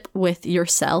relationship with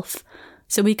yourself.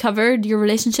 So we covered your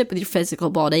relationship with your physical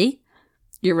body,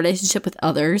 your relationship with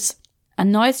others,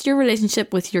 and now it's your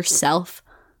relationship with yourself,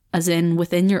 as in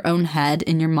within your own head,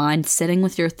 in your mind, sitting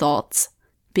with your thoughts,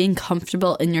 being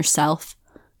comfortable in yourself.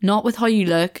 Not with how you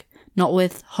look, not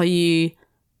with how you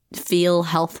feel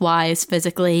health-wise,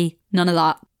 physically, none of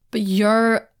that. But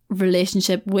your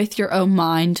relationship with your own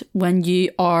mind when you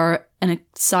are in a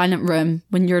silent room,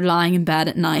 when you're lying in bed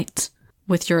at night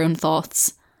with your own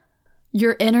thoughts.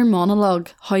 Your inner monologue,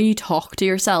 how you talk to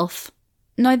yourself.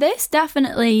 Now, this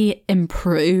definitely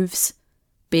improves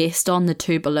based on the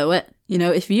two below it.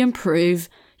 If you improve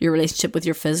your relationship with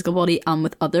your physical body and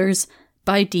with others,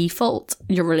 by default,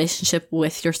 your relationship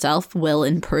with yourself will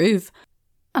improve.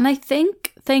 And I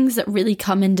think things that really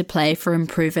come into play for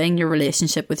improving your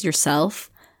relationship with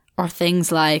yourself are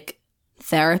things like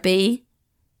therapy,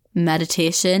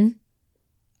 meditation,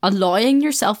 allowing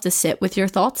yourself to sit with your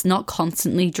thoughts, not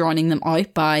constantly drowning them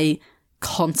out by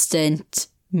constant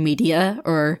media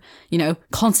or,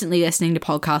 constantly listening to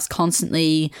podcasts,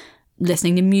 constantly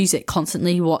listening to music,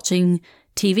 constantly watching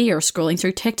TV or scrolling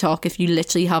through TikTok. If you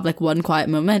literally have one quiet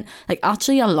moment,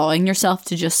 actually allowing yourself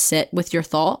to just sit with your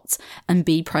thoughts and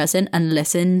be present and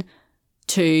listen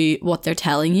to what they're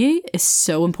telling you is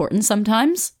so important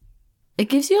sometimes. It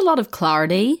gives you a lot of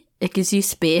clarity. It gives you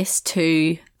space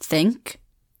to think,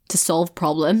 to solve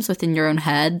problems within your own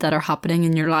head that are happening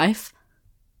in your life.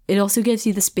 It also gives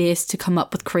you the space to come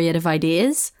up with creative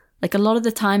ideas. A lot of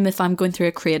the time, if I'm going through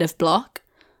a creative block,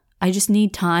 I just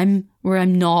need time where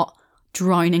I'm not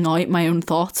drowning out my own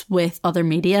thoughts with other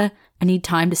media. I need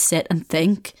time to sit and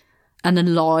think and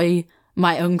allow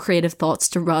my own creative thoughts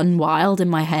to run wild in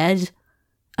my head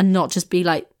and not just be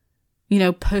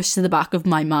pushed to the back of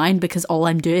my mind because all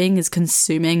I'm doing is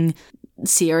consuming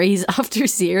series after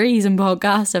series and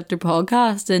podcast after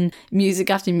podcast and music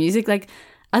after music. Like,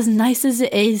 as nice as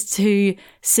it is to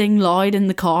sing loud in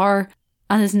the car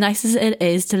and as nice as it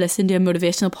is to listen to a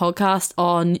motivational podcast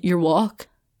on your walk,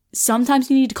 sometimes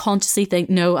you need to consciously think,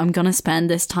 no, I'm going to spend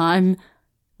this time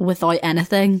without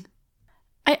anything.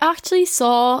 I actually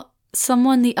saw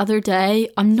someone the other day,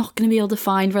 I'm not going to be able to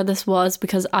find where this was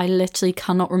because I literally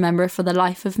cannot remember for the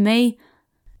life of me,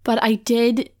 but I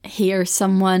did hear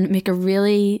someone make a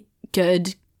really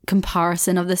good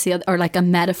comparison of this, or like a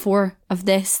metaphor of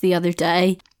this the other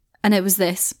day, and it was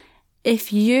this: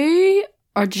 if you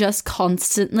are just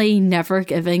constantly never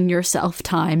giving yourself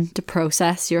time to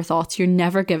process your thoughts, you're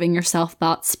never giving yourself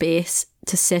that space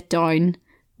to sit down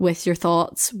with your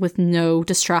thoughts with no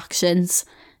distractions,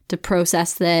 to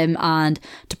process them and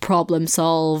to problem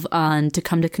solve and to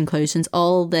come to conclusions,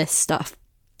 all this stuff.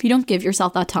 If you don't give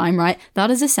yourself that time, right, that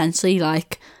is essentially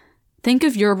like, think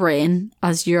of your brain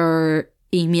as your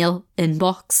email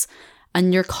inbox,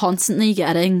 and you're constantly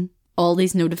getting all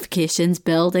these notifications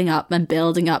building up,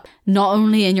 not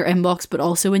only in your inbox but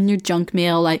also in your junk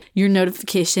mail. Like, your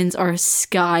notifications are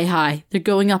sky high. They're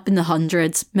going up in the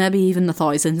hundreds, maybe even the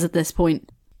thousands at this point.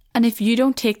 And if you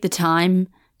don't take the time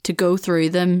to go through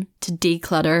them, to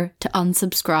declutter, to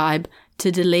unsubscribe,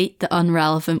 to delete the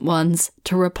irrelevant ones,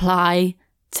 to reply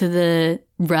to the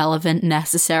relevant,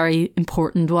 necessary,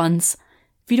 important ones,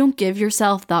 if you don't give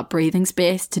yourself that breathing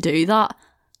space to do that,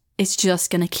 it's just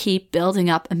going to keep building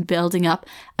up,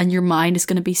 and your mind is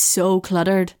going to be so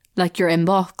cluttered, like your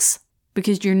inbox,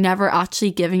 because you're never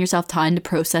actually giving yourself time to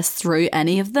process through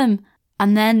any of them.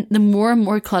 And then the more and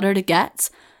more cluttered it gets,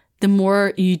 the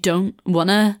more you don't want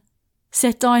to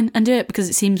sit down and do it because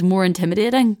it seems more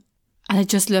intimidating. And it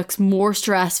just looks more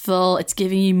stressful. It's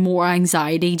giving you more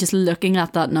anxiety just looking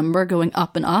at that number going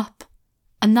up and up.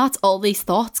 And that's all these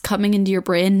thoughts coming into your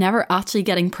brain, never actually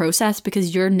getting processed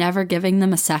because you're never giving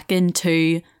them a second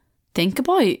to think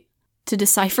about, to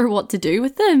decipher what to do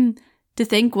with them, to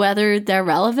think whether they're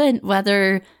relevant,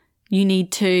 whether you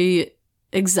need to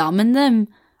examine them,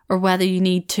 or whether you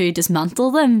need to dismantle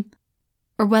them,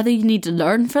 or whether you need to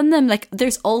learn from them. Like,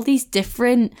 there's all these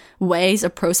different ways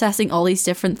of processing all these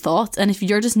different thoughts. And if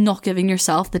you're just not giving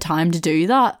yourself the time to do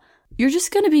that, you're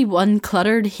just going to be one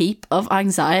cluttered heap of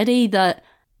anxiety that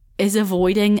is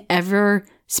avoiding ever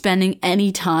spending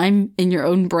any time in your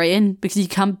own brain because you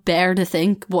can't bear to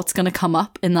think what's going to come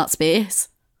up in that space.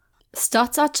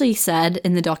 Stutz actually said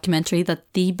in the documentary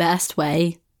that the best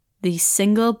way, the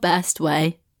single best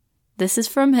way, this is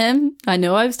from him. I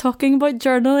know I was talking about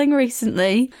journaling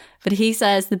recently, but he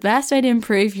says the best way to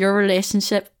improve your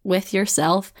relationship with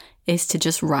yourself is to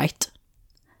just write.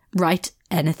 Write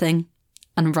anything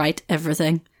and write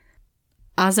everything.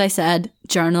 As I said,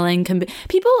 journaling can be...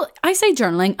 I say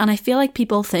journaling and I feel like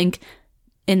people think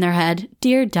in their head,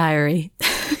 dear diary.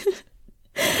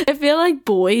 I feel like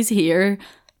boys hear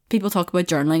people talk about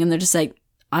journaling and they're just like,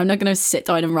 I'm not going to sit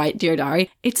down and write dear diary.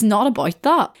 It's not about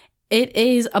that. It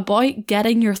is about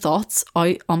getting your thoughts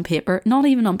out on paper. Not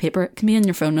even on paper. It can be in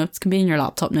your phone notes, can be in your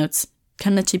laptop notes,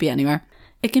 can literally be anywhere.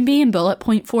 It can be in bullet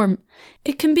point form.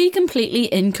 It can be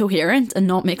completely incoherent and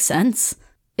not make sense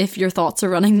if your thoughts are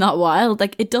running that wild.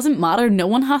 Like, it doesn't matter. No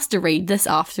one has to read this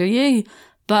after you.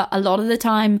 But a lot of the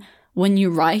time when you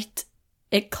write,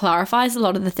 it clarifies a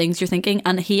lot of the things you're thinking.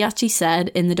 And he actually said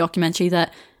in the documentary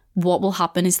that what will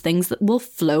happen is things that will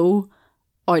flow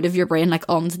out of your brain, like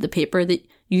onto the paper that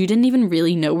you didn't even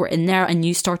really know were in there, and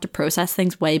you start to process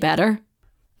things way better.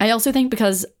 I also think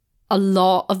because a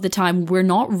lot of the time we're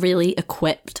not really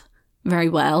equipped very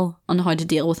well on how to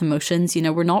deal with emotions.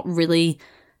 We're not really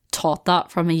taught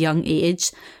that from a young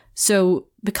age. So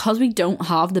because we don't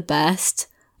have the best,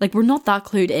 like, we're not that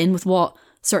clued in with what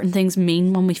certain things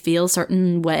mean when we feel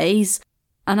certain ways.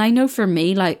 And I know for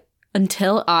me, like,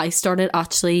 until I started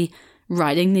actually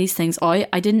writing these things out,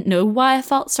 I didn't know why I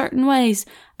felt certain ways.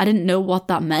 I didn't know what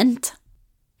that meant.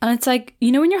 And it's like,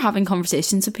 when you're having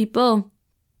conversations with people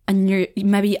and you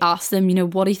maybe ask them,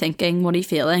 what are you thinking? What are you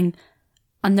feeling?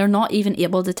 And they're not even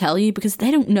able to tell you because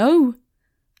they don't know.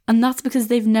 And that's because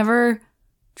they've never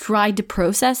tried to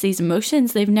process these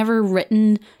emotions. They've never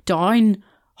written down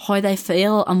how they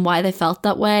feel and why they felt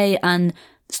that way and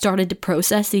started to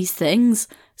process these things.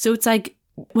 So it's like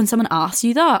when someone asks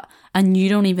you that and you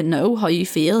don't even know how you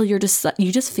feel, you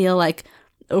just feel like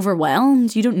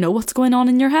overwhelmed. You don't know what's going on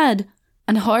in your head.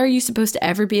 And how are you supposed to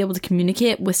ever be able to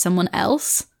communicate with someone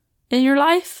else in your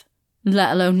life,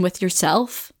 let alone with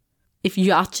yourself, if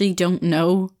you actually don't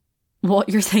know what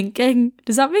you're thinking?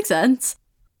 Does that make sense?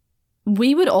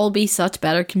 we would all be such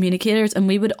better communicators, and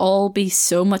we would all be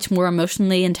so much more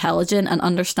emotionally intelligent and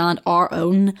understand our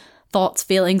own thoughts,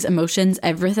 feelings, emotions,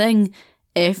 everything,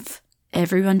 if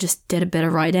everyone just did a bit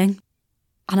of writing.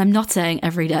 And I'm not saying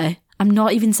every day. I'm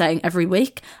not even saying every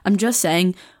week. I'm just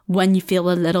saying when you feel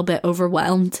a little bit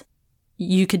overwhelmed,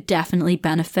 you could definitely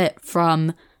benefit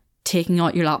from taking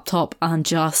out your laptop and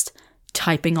just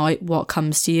typing out what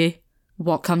comes to you,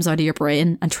 what comes out of your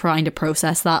brain, and trying to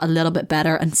process that a little bit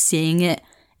better and seeing it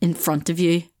in front of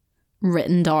you,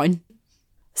 written down.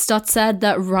 Stutz said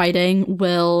that writing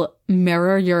will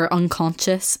mirror your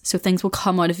unconscious, so things will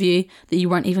come out of you that you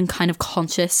weren't even kind of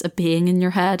conscious of being in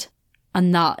your head.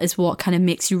 And that is what kind of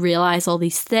makes you realise all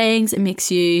these things. It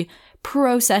makes you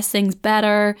process things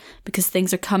better because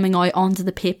things are coming out onto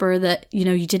the paper that, you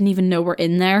know, you didn't even know were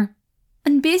in there.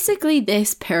 And basically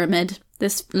this pyramid,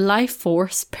 this life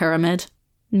force pyramid,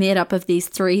 made up of these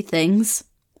three things.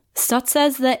 Stutz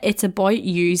says that it's about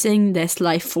using this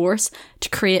life force to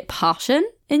create passion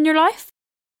in your life.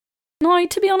 Now,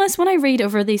 to be honest, when I read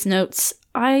over these notes,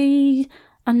 I'm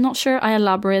not sure I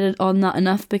elaborated on that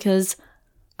enough because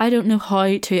I don't know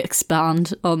how to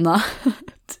expand on that.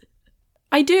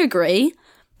 I do agree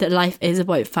that life is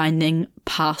about finding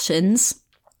passions.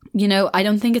 You know, I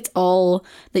don't think it's all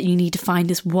that you need to find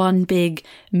this one big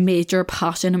major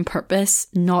passion and purpose.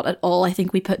 Not at all. I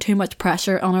think we put too much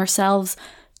pressure on ourselves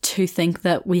to think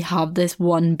that we have this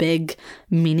one big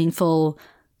meaningful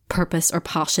purpose or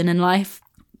passion in life.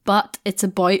 But it's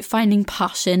about finding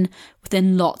passion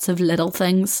within lots of little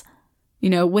things. You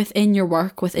know, within your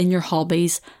work, within your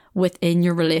hobbies, within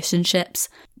your relationships,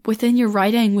 within your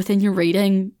writing, within your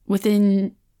reading,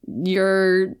 within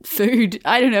your food.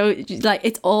 I don't know,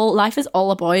 like life is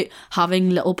all about having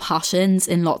little passions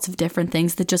in lots of different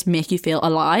things that just make you feel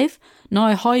alive.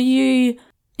 Now, how you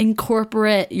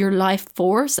incorporate your life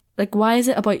force, like why is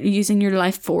it about using your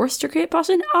life force to create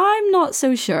passion? I'm not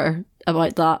so sure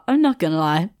about that. I'm not gonna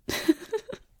lie.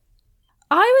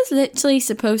 I was literally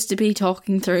supposed to be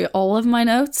talking through all of my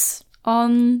notes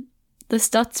on the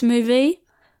Stutz movie,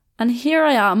 and here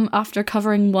I am after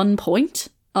covering 1 point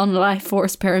on Life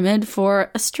Force Pyramid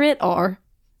for a straight hour.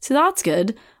 So that's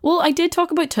good. Well, I did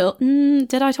talk about tools.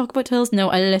 Did I talk about tools? No,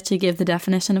 I literally gave the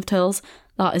definition of tools.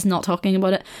 That is not talking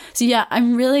about it. So yeah,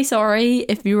 I'm really sorry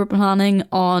if you were planning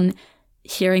on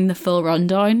hearing the full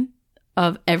rundown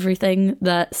of everything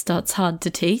that Stutz had to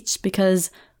teach,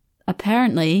 because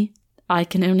apparently I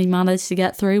can only manage to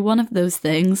get through one of those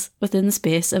things within the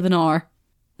space of an hour.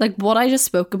 Like, what I just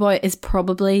spoke about is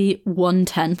probably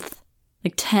 1/10,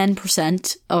 like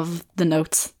 10% of the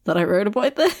notes that I wrote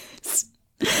about this.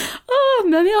 Oh,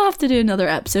 maybe I'll have to do another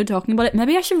episode talking about it.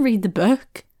 Maybe I should read the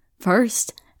book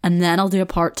first, and then I'll do a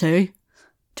part 2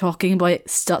 talking about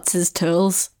Stutz's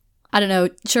tools. I don't know.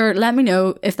 Sure, let me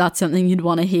know if that's something you'd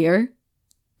want to hear.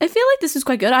 I feel like this was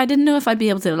quite good. I didn't know if I'd be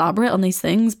able to elaborate on these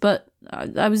things, but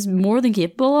I was more than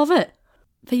capable of it.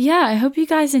 But yeah, I hope you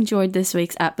guys enjoyed this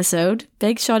week's episode.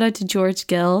 Big shout out to George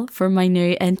Gill for my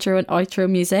new intro and outro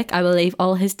music. I will leave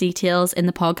all his details in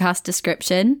the podcast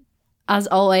description. As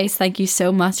always, thank you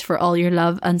so much for all your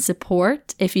love and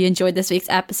support. If you enjoyed this week's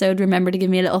episode, remember to give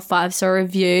me a little 5-star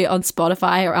review on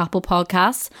Spotify or Apple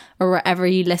Podcasts or wherever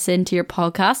you listen to your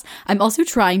podcast. I'm also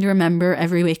trying to remember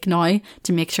every week now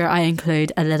to make sure I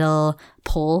include a little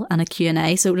poll and a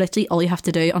Q&A. So literally all you have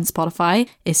to do on Spotify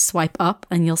is swipe up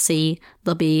and you'll see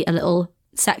there'll be a little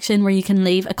section where you can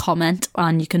leave a comment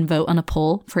and you can vote on a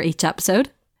poll for each episode.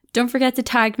 Don't forget to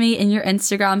tag me in your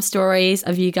Instagram stories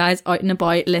of you guys out and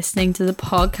about listening to the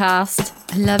podcast.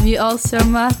 I love you all so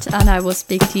much, and I will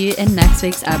speak to you in next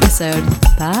week's episode.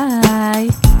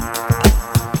 Bye.